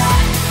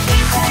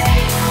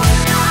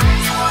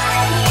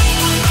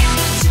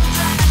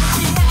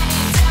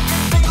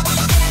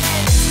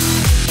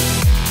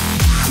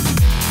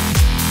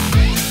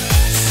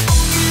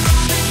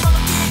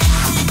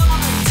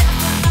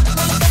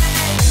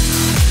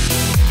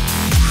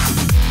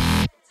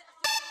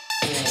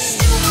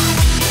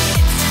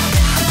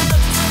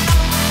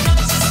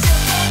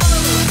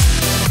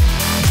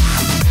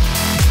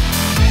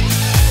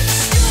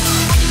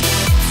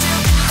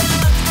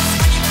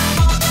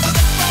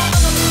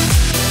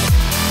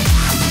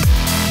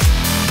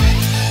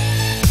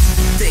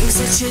 Things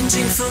are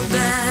changing for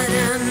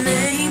better,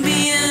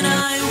 maybe, and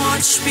I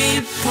watch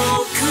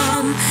people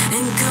come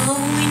and go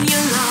in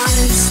your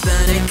lives,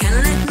 but I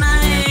can't let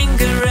my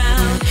anger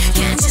out.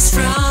 Can't just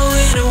throw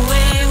it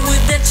away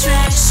with the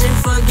trash and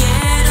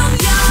forget all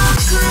your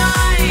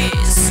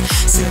cries.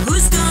 So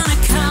who's gonna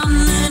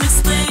come and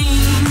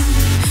explain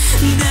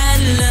that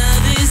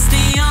love is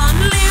the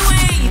only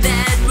way,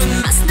 that we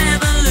must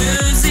never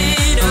lose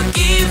it or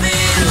give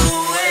it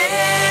away?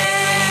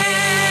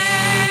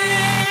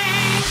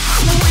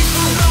 We've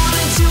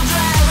forgotten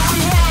children,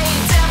 we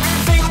hate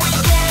everything we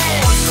get.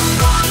 We've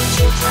forgotten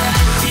children,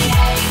 we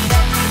hate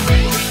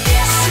everything we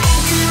get.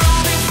 Smoking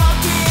on and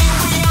fucking,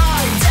 we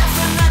are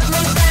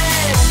definitely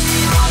bad.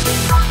 Smoking on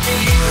and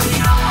fucking, we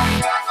are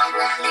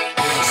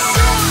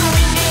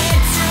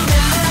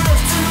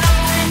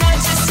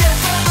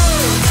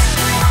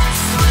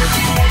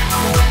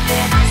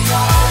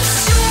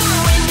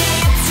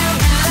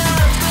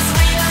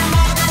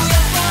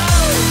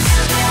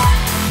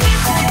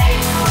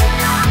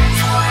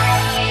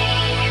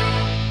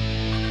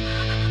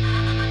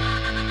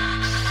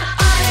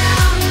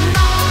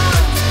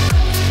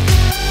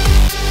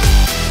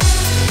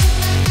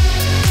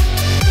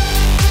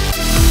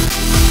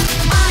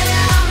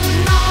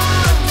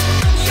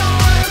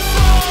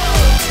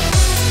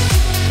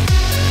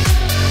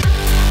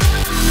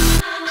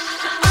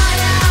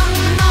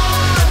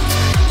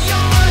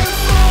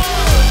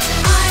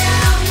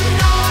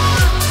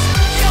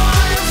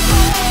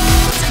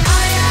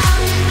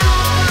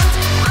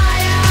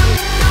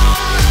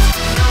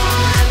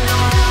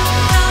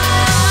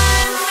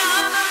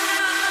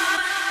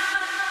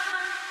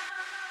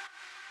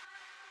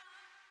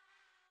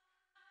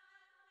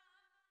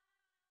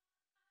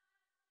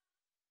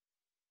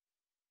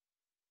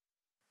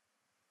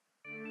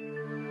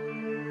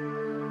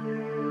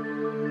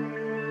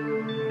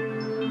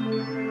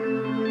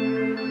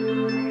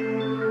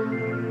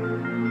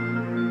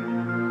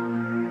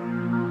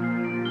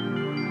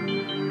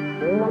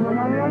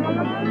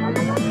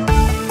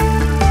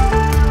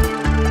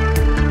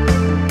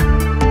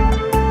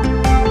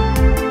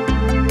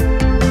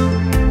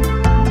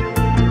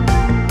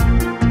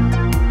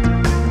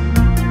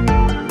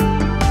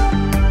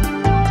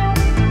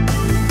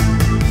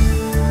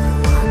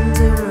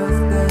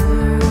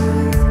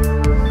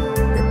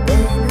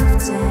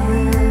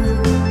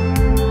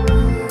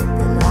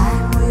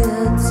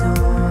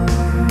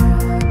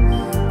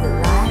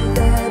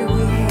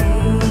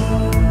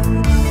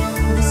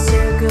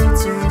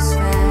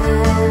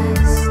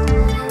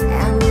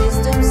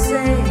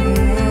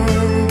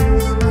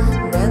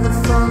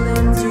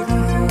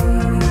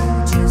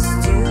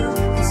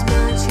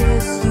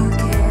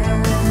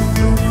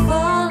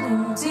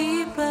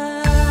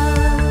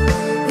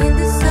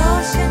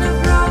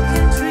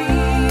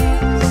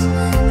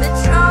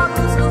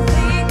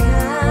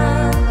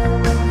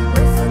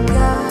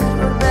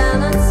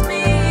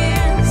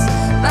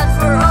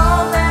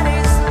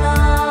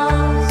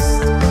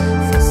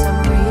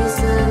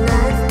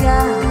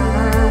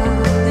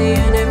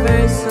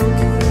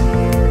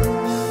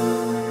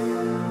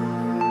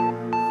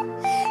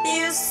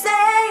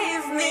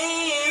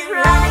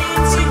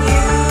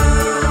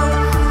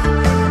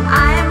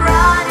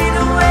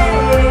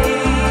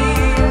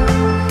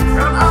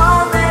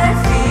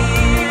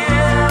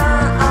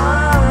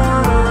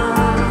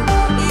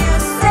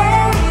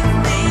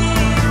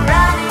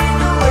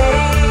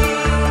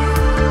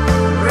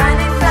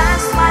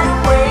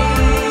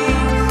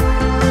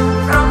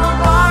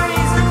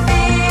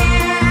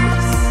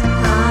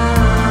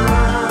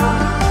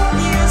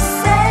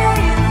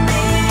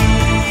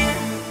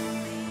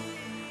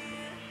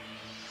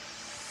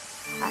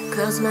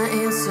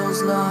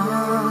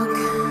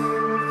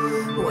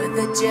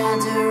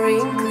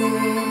gathering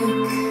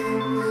click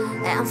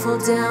and fall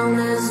down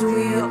as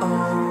we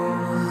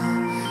all,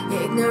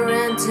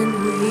 ignorant and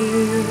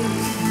weak.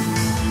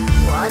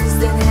 What is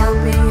that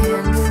helping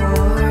hand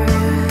for?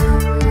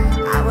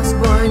 I was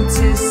born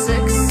to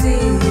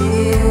succeed.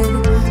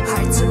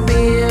 Hard to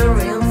be a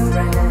real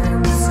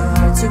friend, so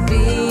hard to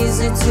be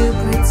easy to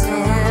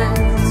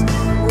pretend.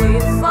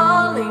 We're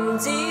falling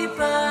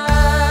deeper.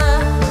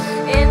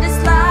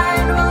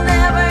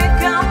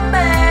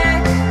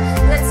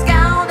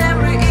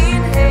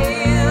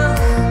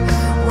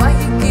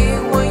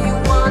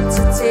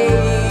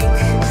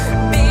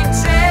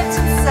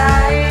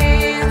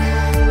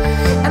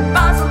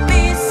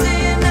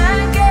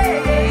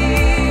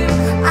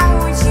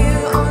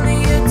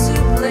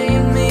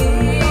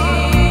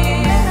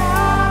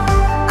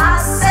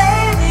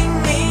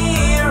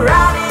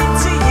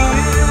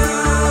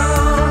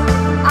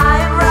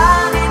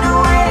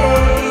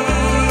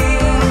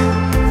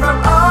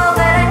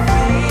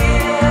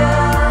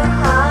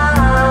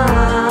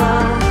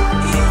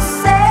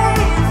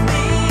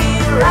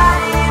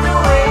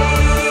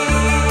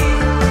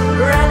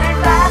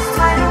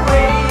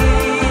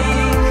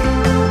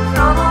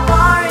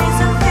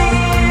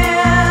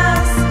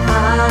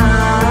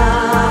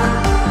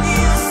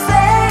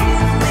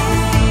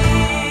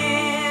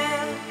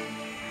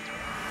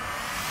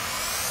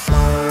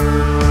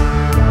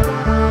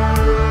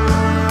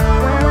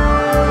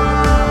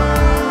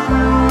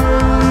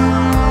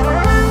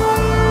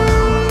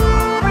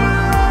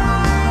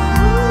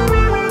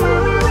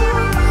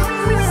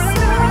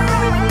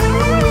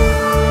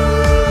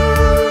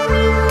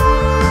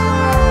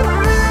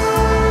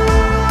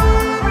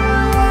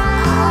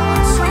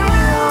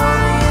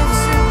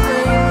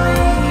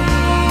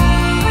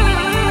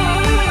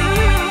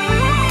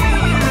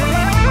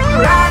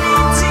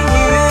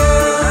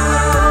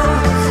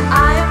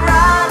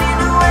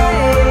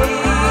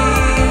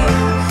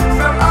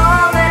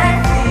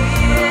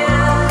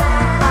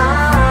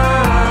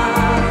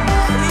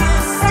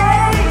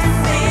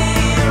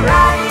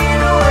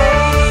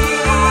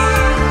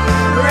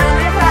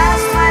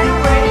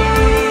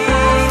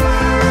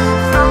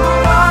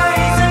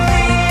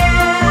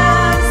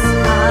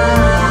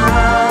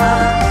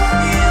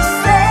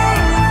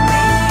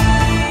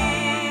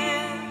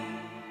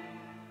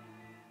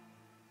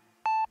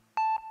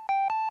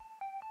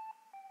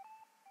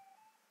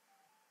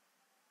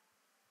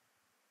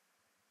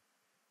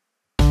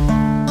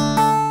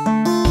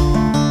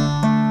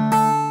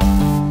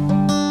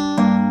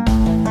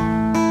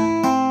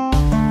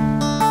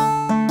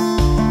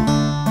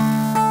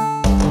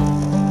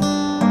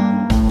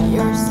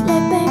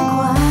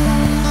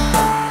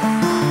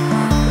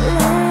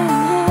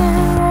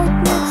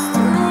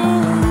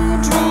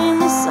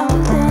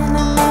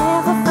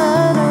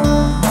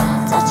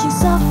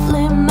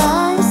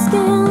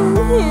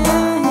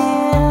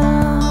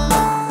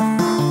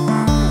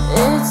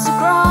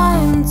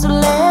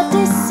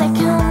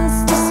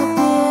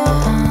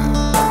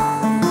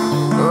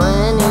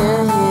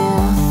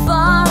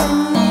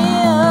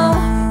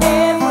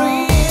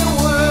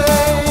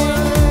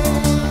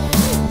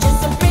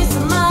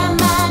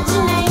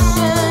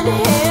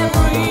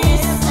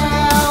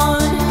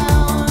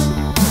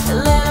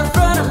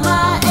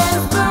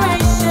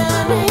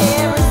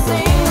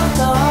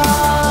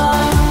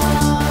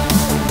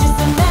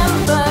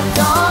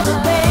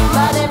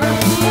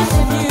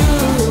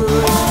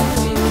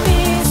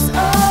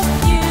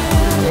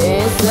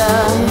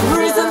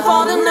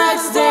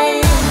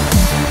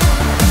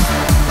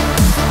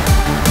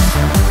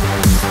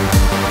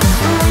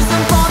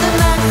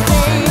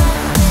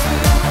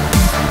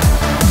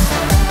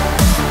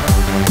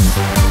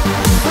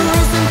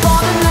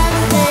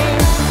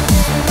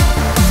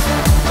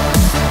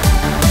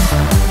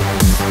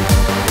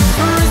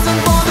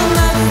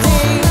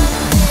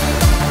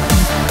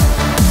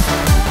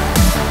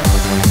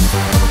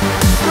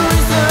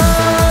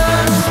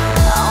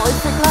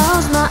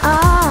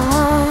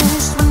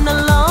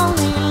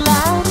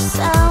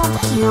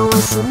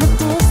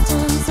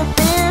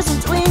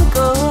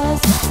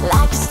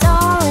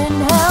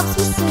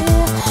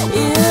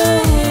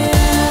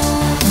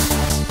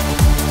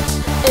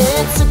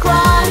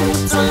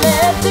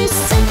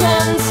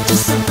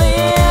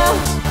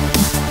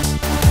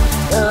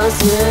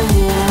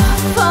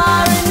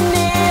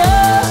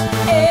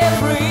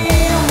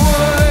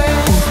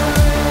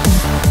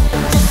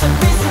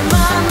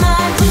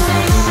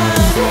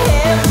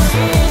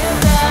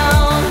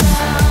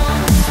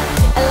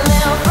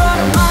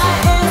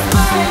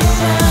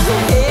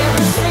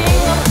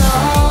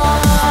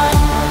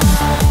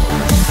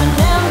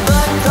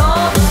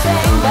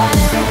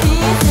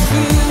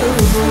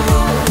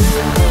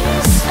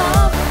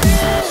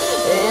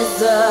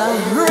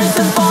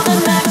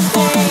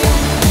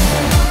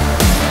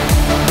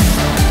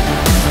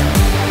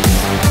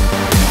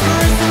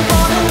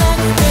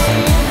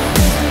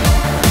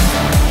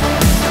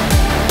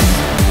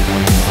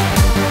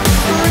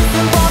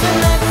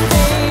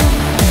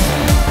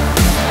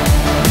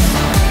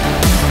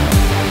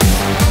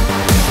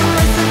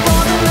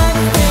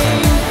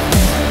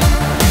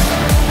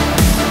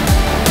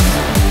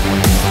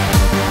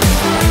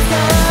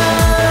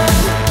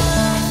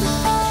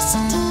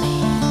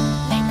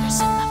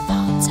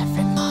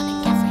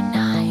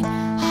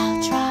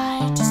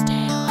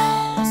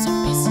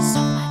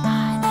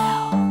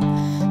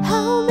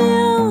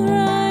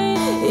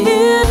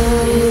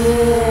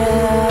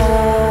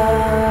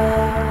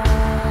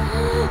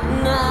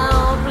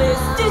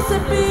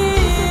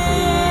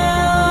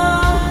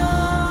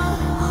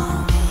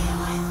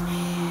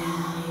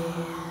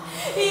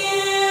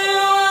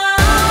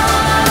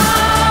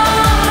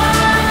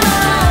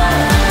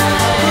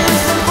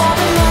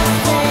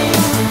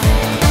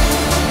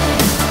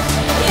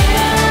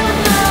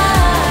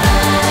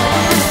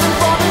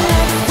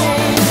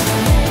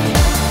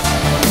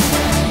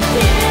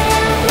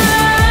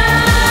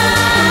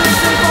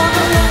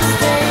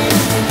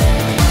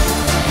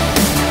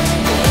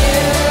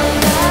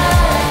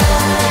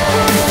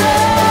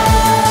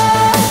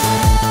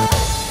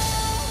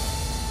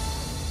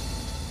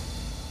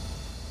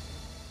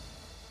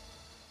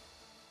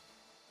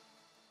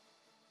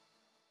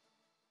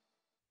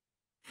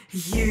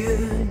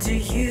 Do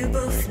you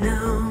both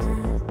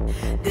know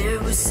there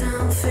was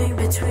something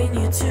between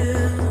you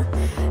two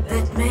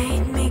that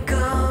made me go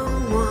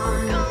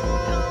on,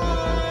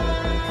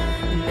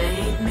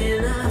 made me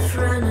laugh,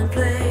 run and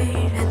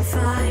play and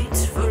fight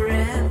for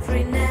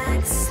every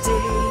next day?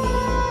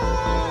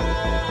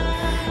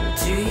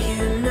 Do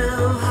you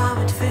know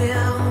how it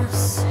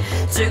feels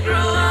to grow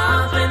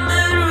up in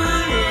the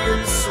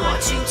ruins,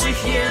 watching two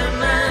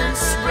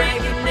humans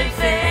breaking their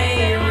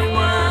very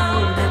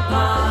world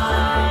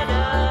apart?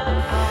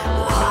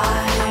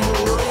 Why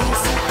we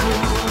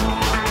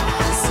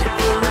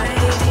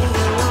separating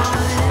our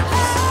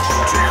lives?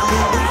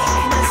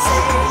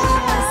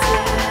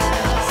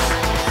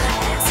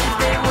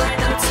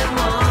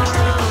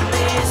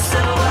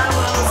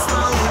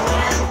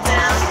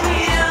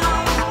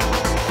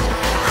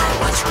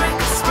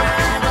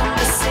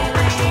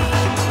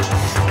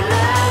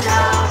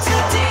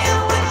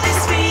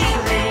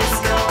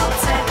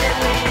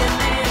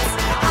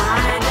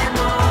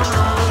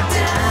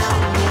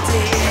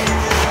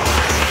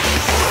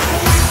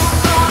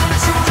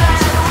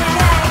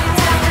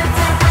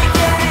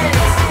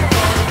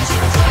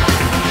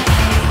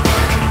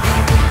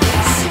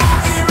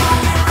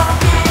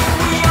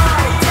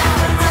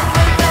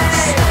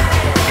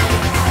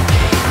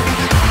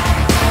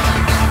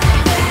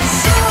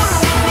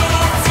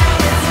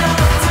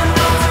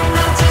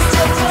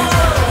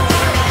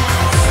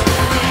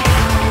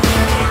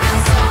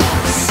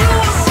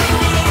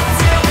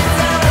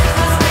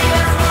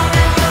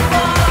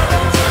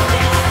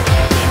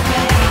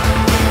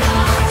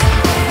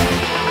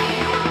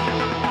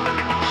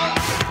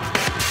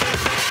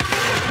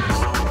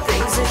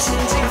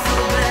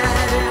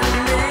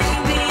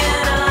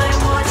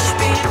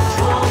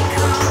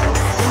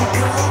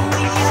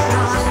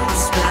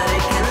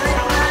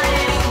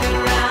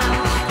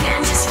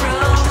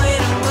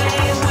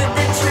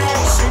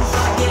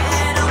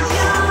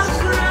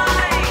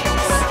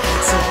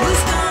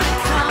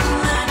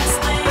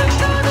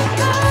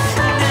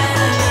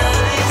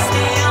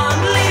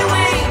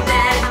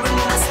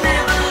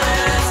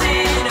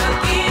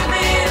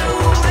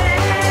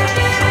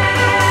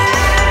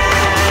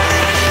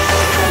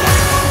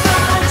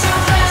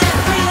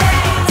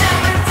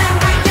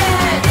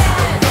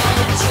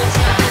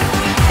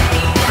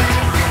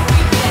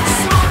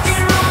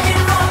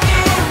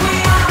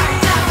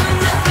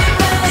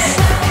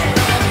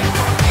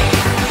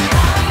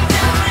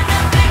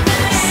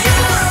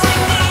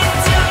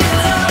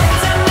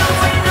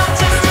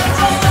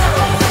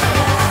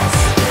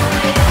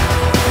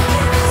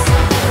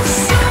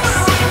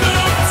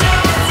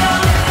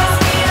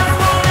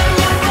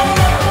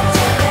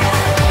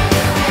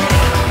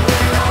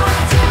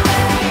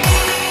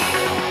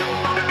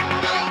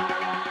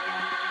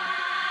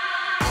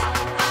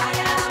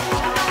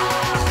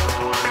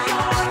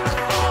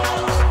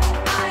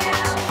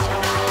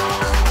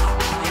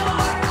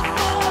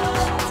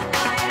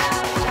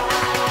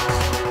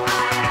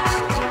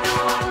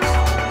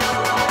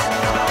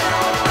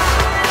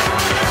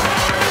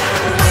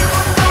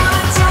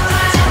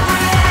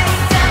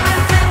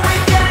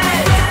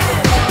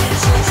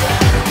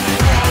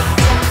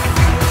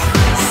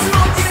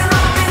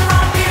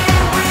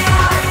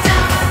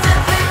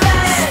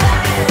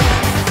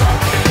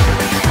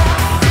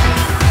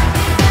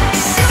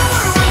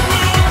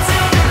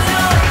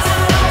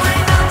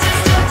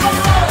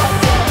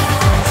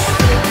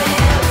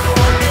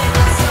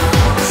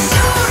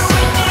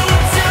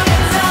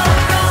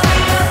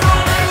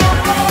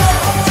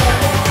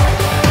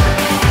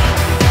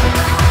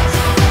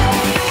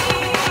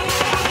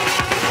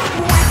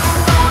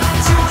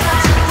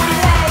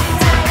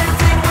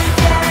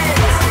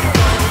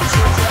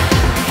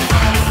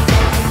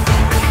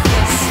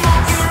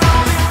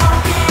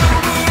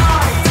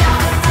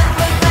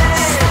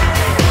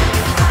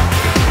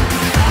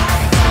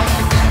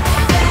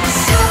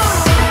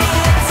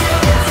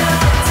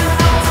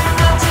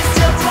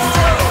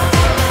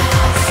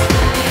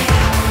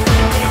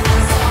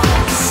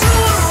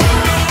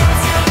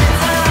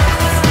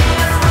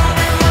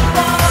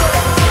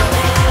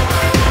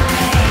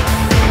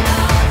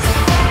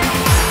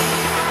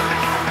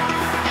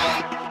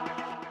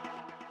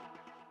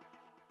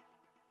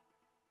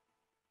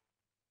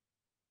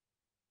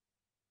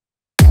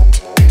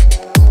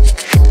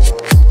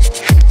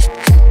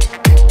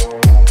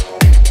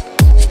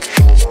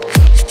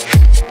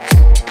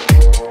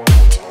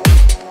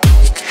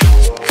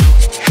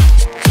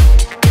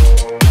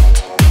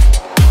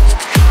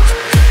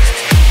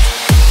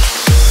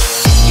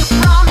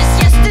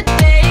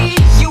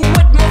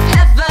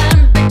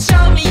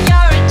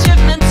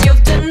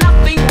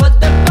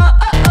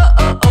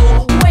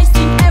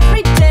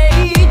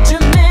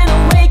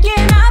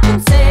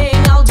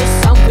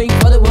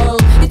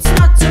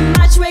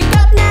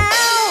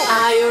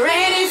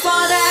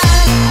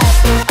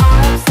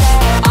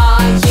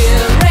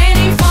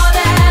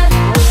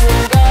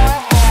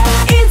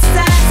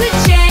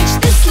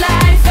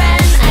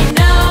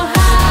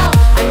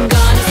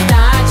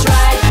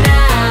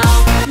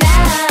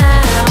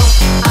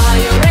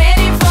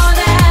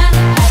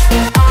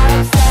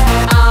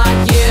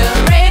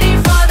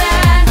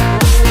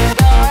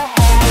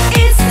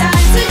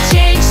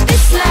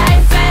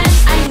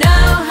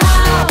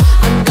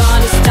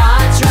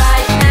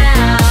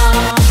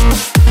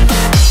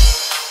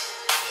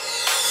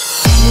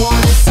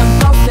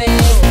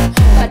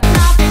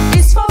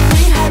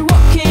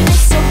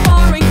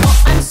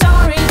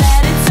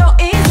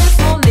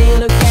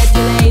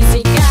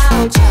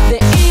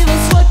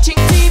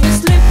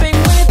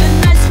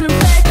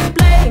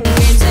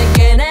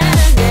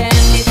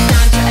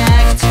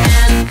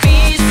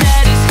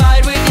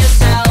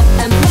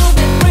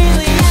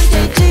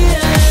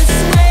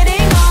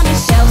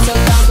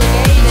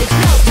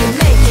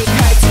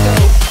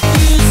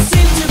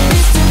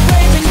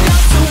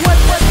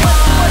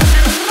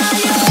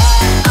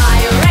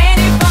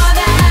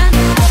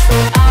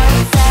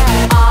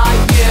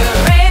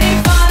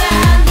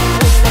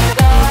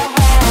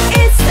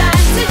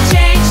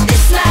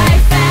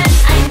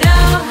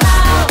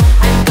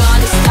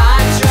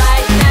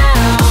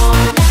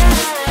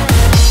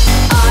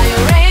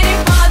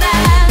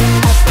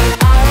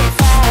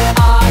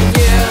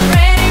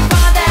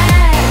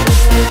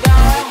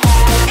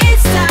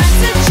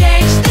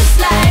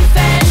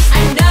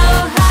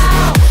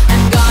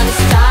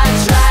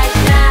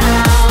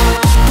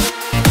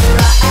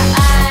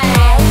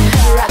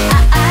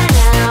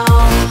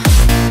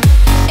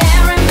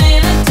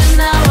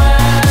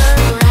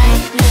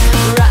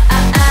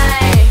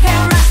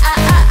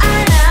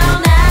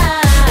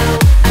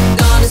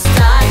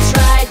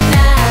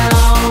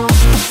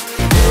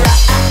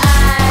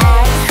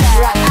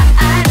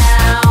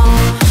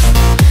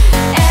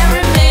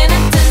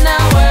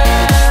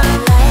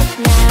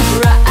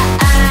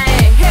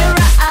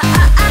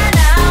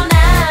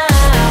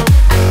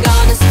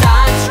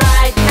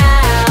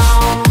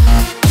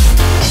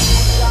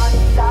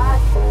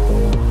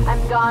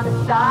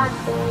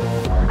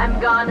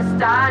 gonna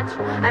start.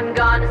 I'm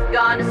gonna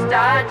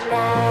start.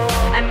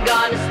 I'm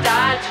gonna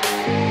start.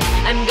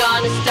 I'm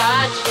gonna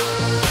start.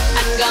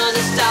 I'm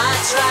gonna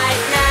start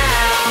right now.